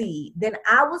and exceed. Then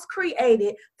I was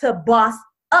created to boss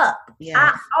up. Yes.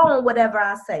 I own whatever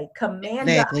I say. Command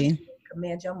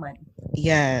your money.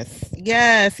 Yes.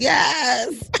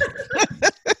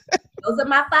 Those are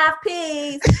my 5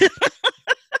 P's.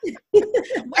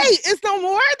 Wait, it's no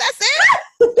more? That's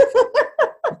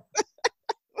it?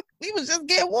 We was just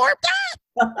getting warmed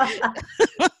up.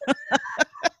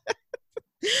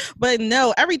 But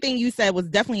no, everything you said was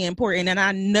definitely important. And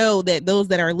I know that those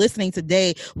that are listening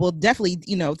today will definitely,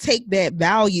 take that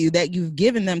value that you've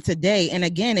given them today. And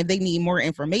again, if they need more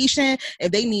information,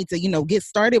 if they need to, get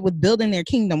started with building their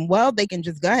kingdom wealth, they can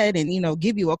just go ahead and,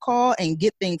 give you a call and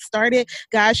get things started.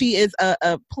 Guys, she is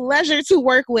a pleasure to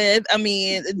work with. I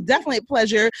mean, definitely a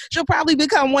pleasure. She'll probably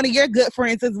become one of your good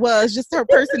friends as well. It's just her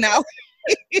personality.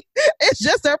 It's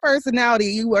just her personality.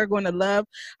 You are going to love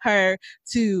her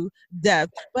to death.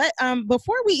 But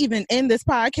before we even end this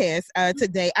podcast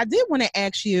today, I did want to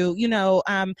ask you,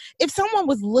 if someone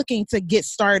was looking to get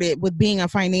started with being a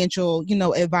financial,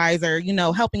 advisor,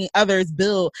 helping others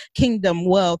build kingdom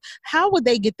wealth, how would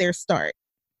they get their start?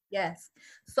 Yes.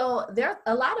 So there are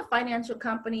a lot of financial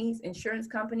companies, insurance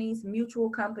companies, mutual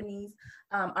companies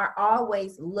are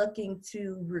always looking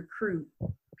to recruit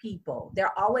people.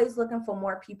 They're always looking for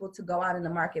more people to go out in the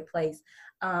marketplace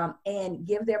and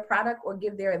give their product or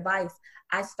give their advice.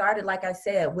 I started, like I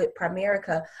said, with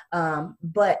Primerica, and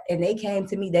they came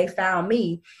to me, they found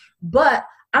me. But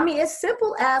I mean, it's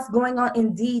simple as going on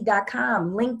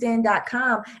Indeed.com,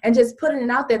 LinkedIn.com, and just putting it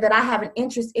out there that I have an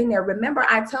interest in there. Remember,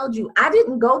 I told you I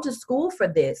didn't go to school for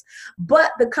this,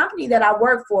 but the company that I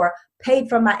work for paid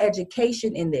for my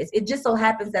education in this. It just so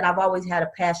happens that I've always had a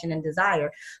passion and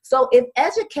desire. So if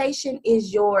education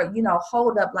is your,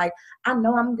 hold up, like, I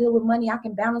know I'm good with money, I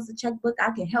can balance the checkbook,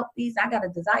 I can help these, I got a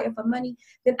desire for money,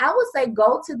 then I would say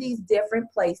go to these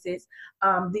different places,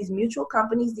 these mutual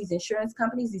companies, these insurance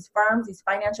companies, these firms, these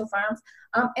financial firms,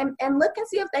 and look and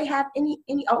see if they have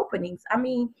any openings. I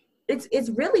mean, it's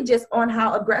really just on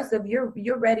how aggressive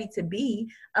you're ready to be.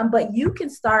 But you can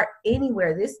start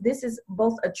anywhere. This is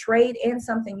both a trade and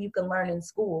something you can learn in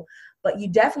school. But you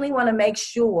definitely want to make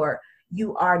sure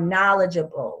you are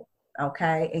knowledgeable.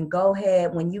 Okay. And go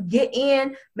ahead. When you get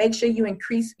in, make sure you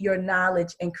increase your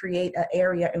knowledge and create an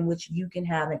area in which you can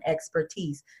have an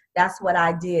expertise. That's what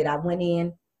I did. I went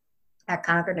in, I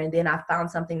conquered, and then I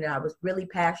found something that I was really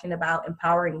passionate about,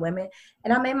 empowering women.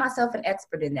 And I made myself an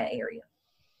expert in that area.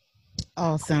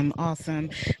 Awesome.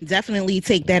 Definitely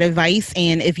take that advice.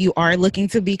 And if you are looking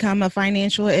to become a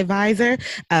financial advisor,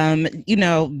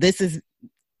 this is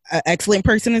an excellent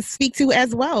person to speak to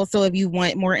as well. So if you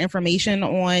want more information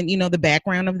on, the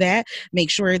background of that, make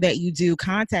sure that you do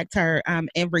contact her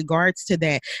in regards to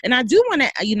that. And I do want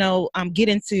to, get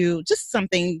into just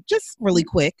something just really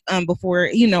quick before,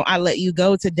 I let you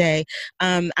go today.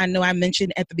 I know I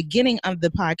mentioned at the beginning of the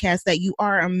podcast that you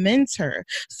are a mentor.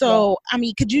 So, I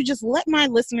mean, could you just let my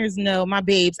listeners know, my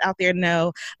babes out there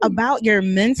know about your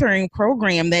mentoring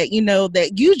program that,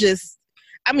 that you just,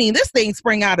 I mean, this thing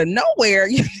sprang out of nowhere.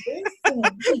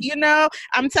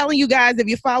 I'm telling you guys, if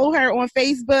you follow her on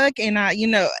Facebook, and I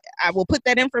will put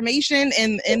that information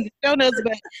in the show notes,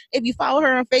 but if you follow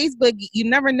her on Facebook, you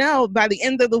never know, by the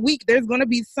end of the week, there's going to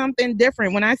be something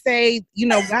different. When I say,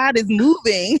 God is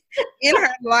moving in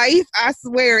her life, I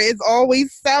swear it's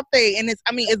always something. And it's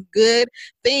good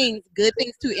things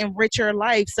to enrich your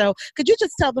life. So could you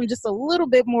just tell them just a little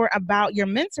bit more about your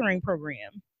mentoring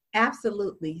program?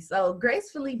 Absolutely. So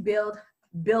Gracefully Built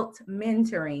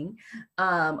Mentoring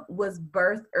was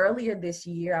birthed earlier this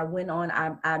year.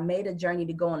 I made a journey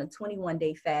to go on a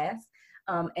 21-day fast.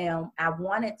 And I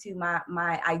wanted to,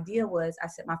 my idea was, I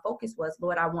said, my focus was,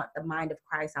 Lord, I want the mind of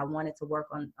Christ. I wanted to work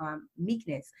on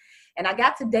meekness. And I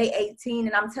got to day 18,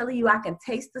 and I'm telling you, I can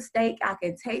taste the steak. I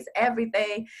can taste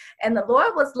everything. And the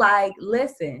Lord was like,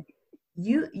 listen,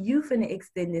 you finna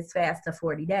extend this fast to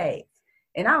 40 days.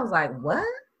 And I was like, what?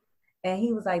 And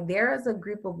he was like, there is a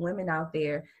group of women out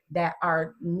there that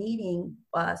are needing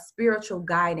spiritual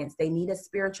guidance. They need a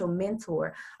spiritual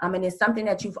mentor. And it's something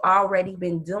that you've already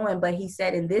been doing. But he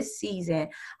said, in this season,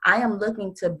 I am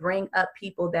looking to bring up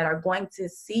people that are going to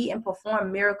see and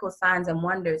perform miracle signs and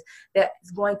wonders, that is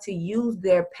going to use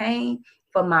their pain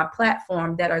for my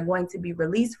platform, that are going to be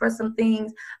released for some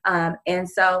things. And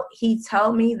so he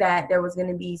told me that there was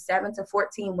going to be 7 to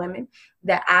 14 women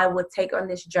that I would take on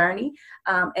this journey,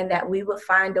 and that we would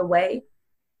find a way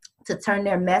to turn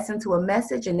their mess into a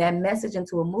message, and that message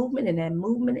into a movement, and that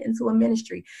movement into a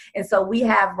ministry. And so we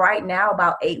have right now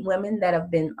about 8 women that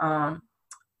have been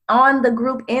in the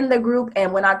group.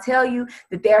 And when I tell you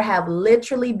that there have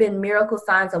literally been miracle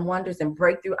signs and wonders and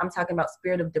breakthrough, I'm talking about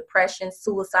spirit of depression,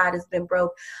 suicide has been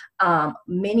broke.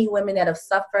 Many women that have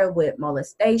suffered with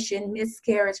molestation,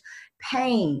 miscarriage,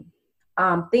 pain,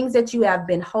 things that you have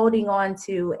been holding on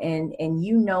to, and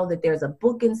that there's a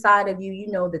book inside of you,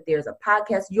 that there's a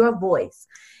podcast, your voice,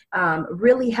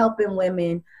 really helping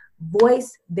women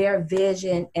voice their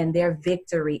vision and their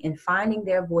victory, and finding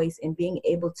their voice and being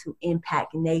able to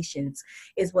impact nations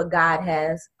is what God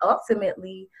has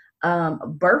ultimately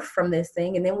birthed from this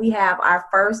thing. And then we have our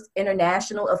first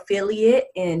international affiliate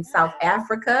in South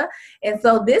Africa. And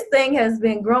so this thing has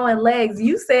been growing legs.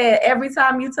 You said every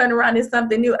time you turn around, it's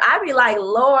something new. I be like,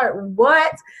 Lord,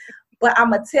 what? But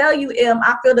I'm going to tell you,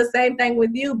 I feel the same thing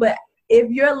with you. But if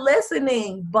you're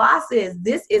listening, bosses,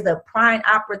 this is a prime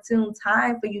opportune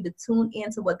time for you to tune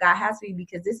into what God has for you,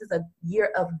 because this is a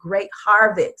year of great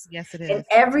harvest. Yes, it is. And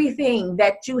everything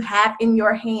that you have in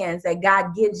your hands that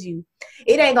God gives you,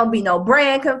 it ain't going to be no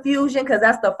brand confusion, because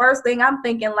that's the first thing I'm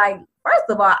thinking. Like, first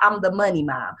of all, I'm the money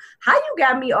mom. How you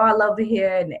got me all over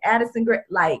here in the Addison Gray?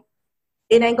 Like,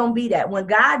 it ain't going to be that. When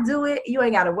God do it, you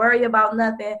ain't got to worry about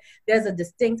nothing. There's a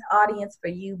distinct audience for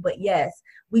you. But yes,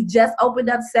 we just opened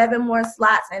up 7 more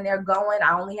slots, and they're going.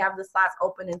 I only have the slots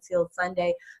open until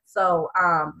Sunday. So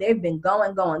they've been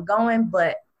going.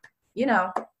 But, you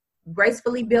know,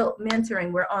 Gracefully Built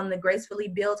Mentoring. We're on the Gracefully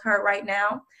Build Her right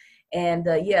now. And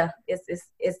yeah,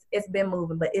 it's been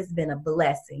moving, but it's been a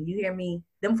blessing. You hear me?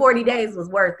 Them 40 days was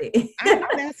worth it. I know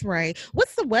that's right.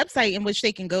 What's the website in which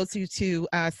they can go to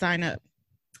sign up?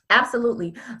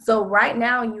 Absolutely. So right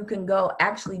now you can go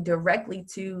actually directly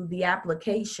to the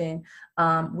application,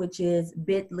 which is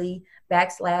bit.ly/M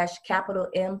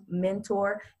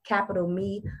mentor,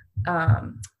 me,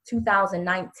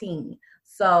 2019.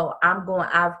 So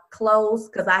I've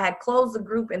closed, because I had closed the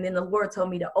group, and then the Lord told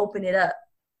me to open it up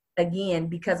again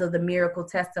because of the miracle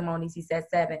testimonies. He said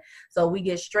 7. So we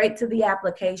get straight to the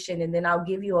application, and then I'll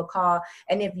give you a call.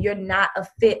 And if you're not a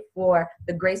fit for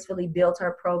the Gracefully Built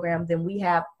Her program, then we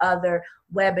have other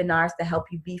webinars to help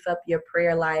you beef up your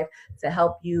prayer life, to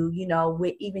help you, you know,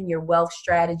 with even your wealth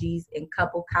strategies and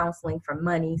couple counseling for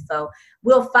money. So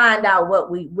we'll find out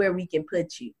where we can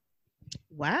put you.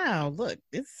 Wow, look,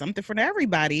 it's something for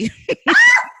everybody.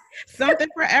 Something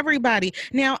for everybody.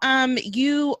 Now,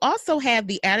 you also have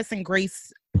the Addison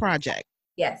Grace Project.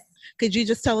 Yes. Could you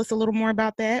just tell us a little more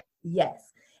about that?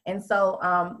 Yes. And so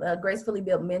Gracefully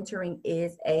Built Mentoring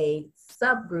is a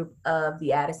subgroup of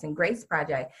the Addison Grace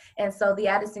Project. And so the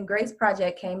Addison Grace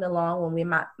Project came along when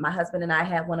my husband and I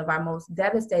had one of our most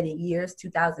devastating years,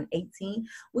 2018.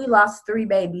 We lost 3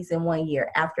 babies in 1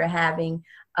 year after having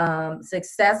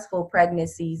successful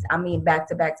pregnancies. I mean, back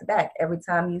to back to back. Every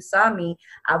time you saw me,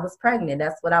 I was pregnant.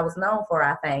 That's what I was known for,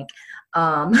 I think.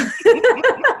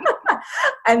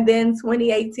 And then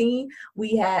 2018,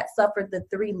 we had suffered the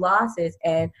 3 losses.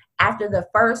 And after the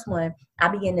first one, I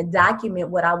began to document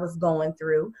what I was going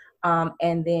through.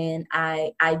 And then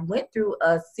I went through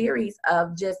a series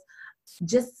of just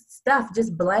stuff,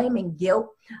 just blame and guilt.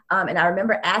 And I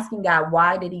remember asking God,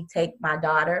 why did he take my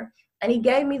daughter? And he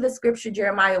gave me the scripture,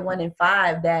 Jeremiah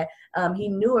 1:5, that he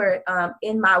knew her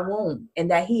in my womb, and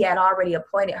that he had already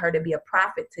appointed her to be a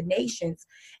prophet to nations.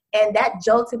 And that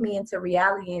jolted me into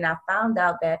reality. And I found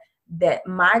out that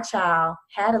my child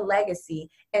had a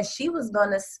legacy, and she was going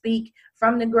to speak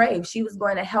from the grave. She was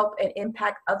going to help and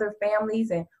impact other families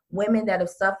and women that have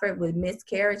suffered with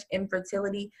miscarriage,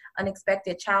 infertility,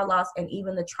 unexpected child loss, and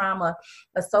even the trauma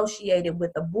associated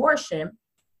with abortion.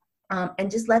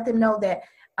 And just let them know that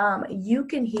you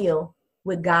can heal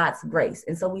with God's grace.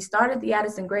 And so we started the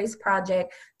Addison Grace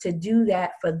Project to do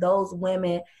that for those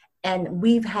women. And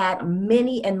we've had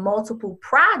many and multiple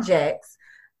projects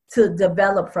to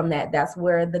develop from that. That's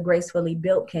where the Gracefully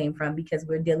Built came from, because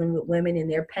we're dealing with women in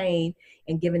their pain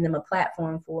and giving them a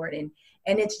platform for it. And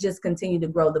it's just continued to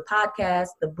grow, the podcast,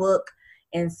 the book.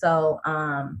 And so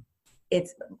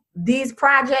these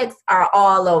projects are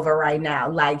all over right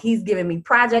now. Like, he's giving me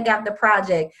project after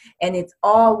project, and it's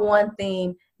all one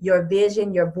theme: your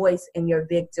vision, your voice, and your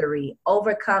victory,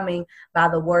 overcoming by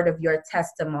the word of your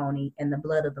testimony and the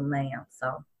blood of the Lamb.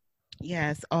 So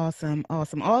yes, awesome.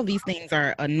 All these things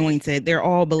are anointed. They're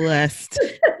all blessed.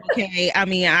 Okay.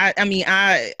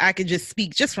 I could just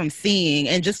speak just from seeing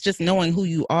and just knowing who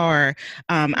you are.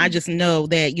 I just know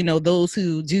that, those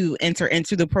who do enter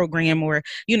into the program, or,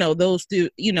 those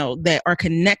that are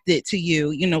connected to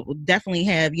you, definitely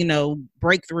have,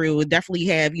 breakthrough, definitely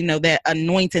have, that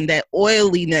anointing, that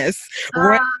oiliness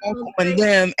right on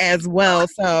them as well.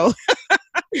 So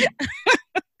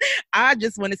I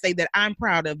just want to say that I'm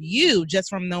proud of you,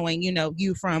 just from knowing,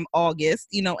 you from August,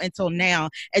 until now,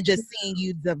 and just seeing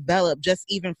you develop, just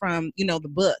even from, the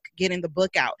book, getting the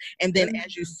book out. And then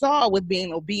as you saw with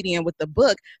being obedient with the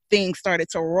book, things started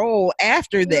to roll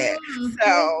after that.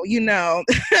 So,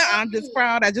 I'm just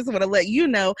proud. I just want to let you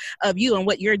know of you and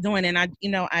what you're doing. And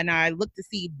I look to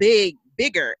see big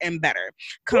bigger and better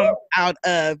comes out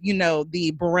of,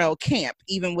 the Burrell camp,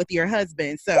 even with your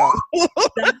husband. So,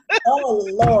 oh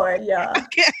Lord, y'all.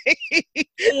 Okay.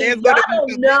 Y'all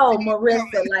don't know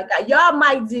Marissa, like y'all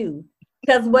might do,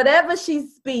 because whatever she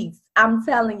speaks, I'm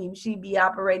telling you, she be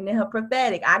operating in her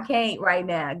prophetic. I can't right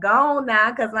now. Go on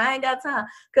now, because I ain't got time.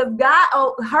 Because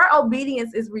God, her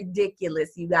obedience is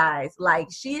ridiculous, you guys. Like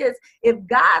she is. If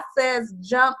God says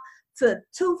jump to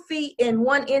 2 feet and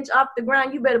 1 inch off the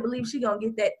ground, you better believe she gonna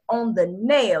get that on the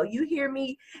nail. You hear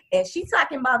me? And she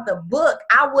talking about the book.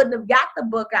 I wouldn't have got the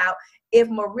book out if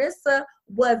Marissa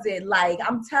wasn't, like,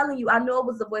 I'm telling you, I know it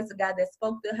was the voice of God that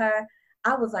spoke to her.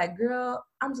 I was like, girl,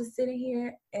 I'm just sitting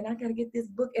here and I gotta get this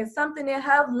book. And something in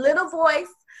her little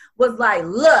voice was like,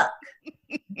 look,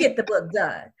 get the book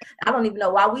done. I don't even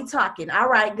know why we talking. All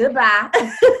right, goodbye.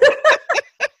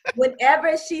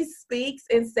 Whenever she speaks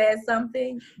and says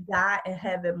something, God in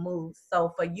heaven moves.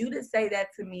 So for you to say that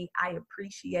to me, I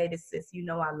appreciate it, sis. You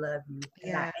know I love you.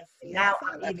 Yes, now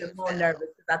I'm even more nervous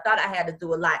because I thought I had to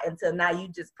do a lot until now you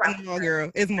just probably. Oh,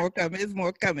 girl, it's more coming. It's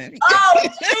more coming. Oh,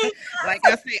 Jesus. Like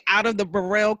I say, out of the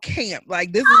Burrell camp.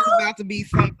 Like this is about to be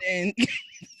something. You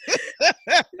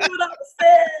know what I'm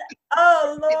saying?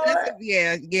 Oh Lord.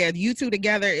 Yeah. You two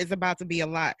together is about to be a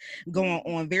lot going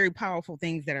on. Very powerful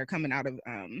things that are coming out of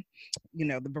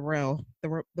the Burrell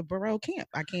camp.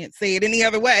 I can't say it any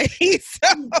other way.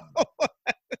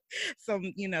 So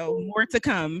more to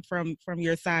come from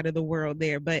your side of the world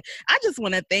there. But I just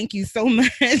want to thank you so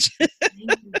much. Thank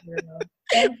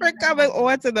you for coming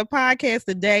on to the podcast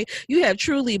today. You have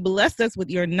truly blessed us with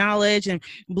your knowledge and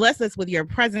blessed us with your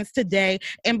presence today.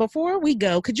 And before we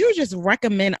go, could you just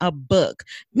recommend a book,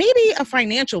 maybe a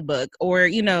financial book, or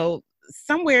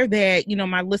somewhere that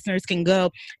my listeners can go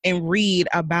and read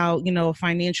about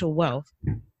financial wealth?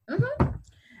 Mm-hmm.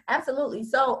 Absolutely.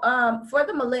 So for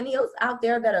the millennials out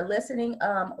there that are listening,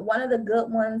 one of the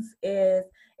good ones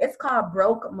it's called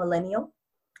Broke Millennial.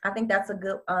 I think that's a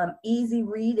good, easy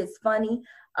read. It's funny.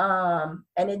 And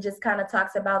it just kind of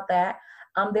talks about that.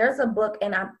 There's a book,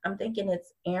 and I'm thinking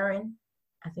it's Aaron.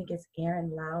 I think it's Aaron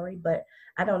Lowry, but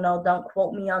I don't know. Don't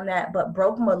quote me on that. But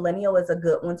Broke Millennial is a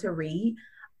good one to read.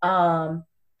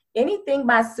 Anything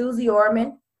by Susie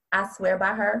Orman, I swear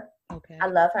by her. Okay. I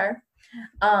love her.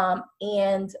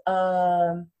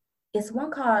 It's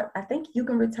one called, I think You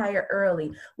Can Retire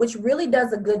Early, which really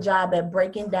does a good job at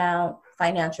breaking down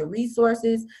financial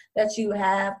resources that you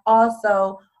have.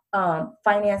 Also,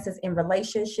 finances in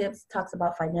relationships, talks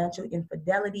about financial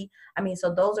infidelity. I mean,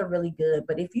 so those are really good.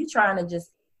 But if you're trying to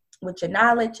just, with your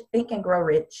knowledge, Think and Grow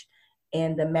Rich,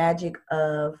 and the magic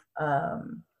of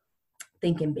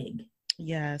thinking big.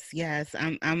 Yes.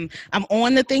 I'm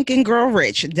on the Think and Grow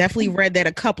Rich. Definitely read that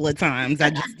a couple of times.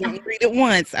 I just didn't read it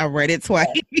once. I read it twice.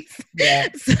 Yeah.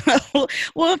 So,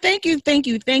 well, thank you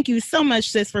so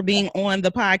much, sis, for being on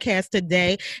the podcast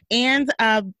today. And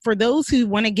for those who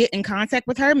want to get in contact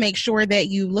with her, make sure that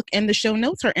you look in the show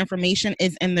notes. Her information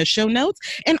is in the show notes,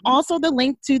 and also the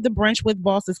link to the Brunch with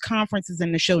Bosses conference is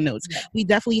in the show notes. Yeah. We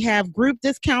definitely have group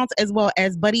discounts as well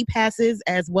as buddy passes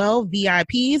as well.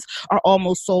 VIPs are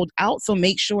almost sold out. So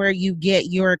make sure you get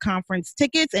your conference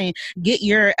tickets and get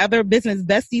your other business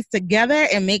besties together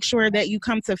and make sure that you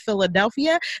come to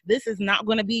Philadelphia. This is not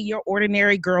going to be your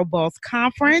ordinary Girl Boss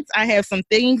conference. I have some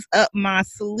things up my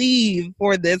sleeve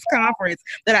for this conference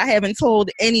that I haven't told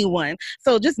anyone.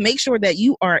 So just make sure that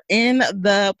you are in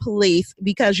the place,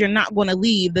 because you're not going to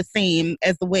leave the same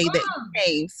as the way that you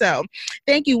came. So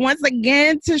thank you once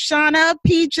again, Taushauna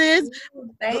Peaches,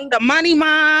 the money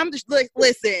mom.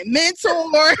 Listen,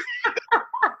 mentor.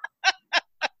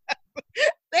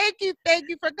 Thank you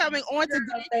for coming on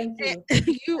today. Thank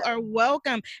you. You are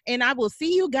welcome. And I will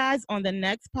see you guys on the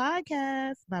next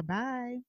podcast. Bye-bye.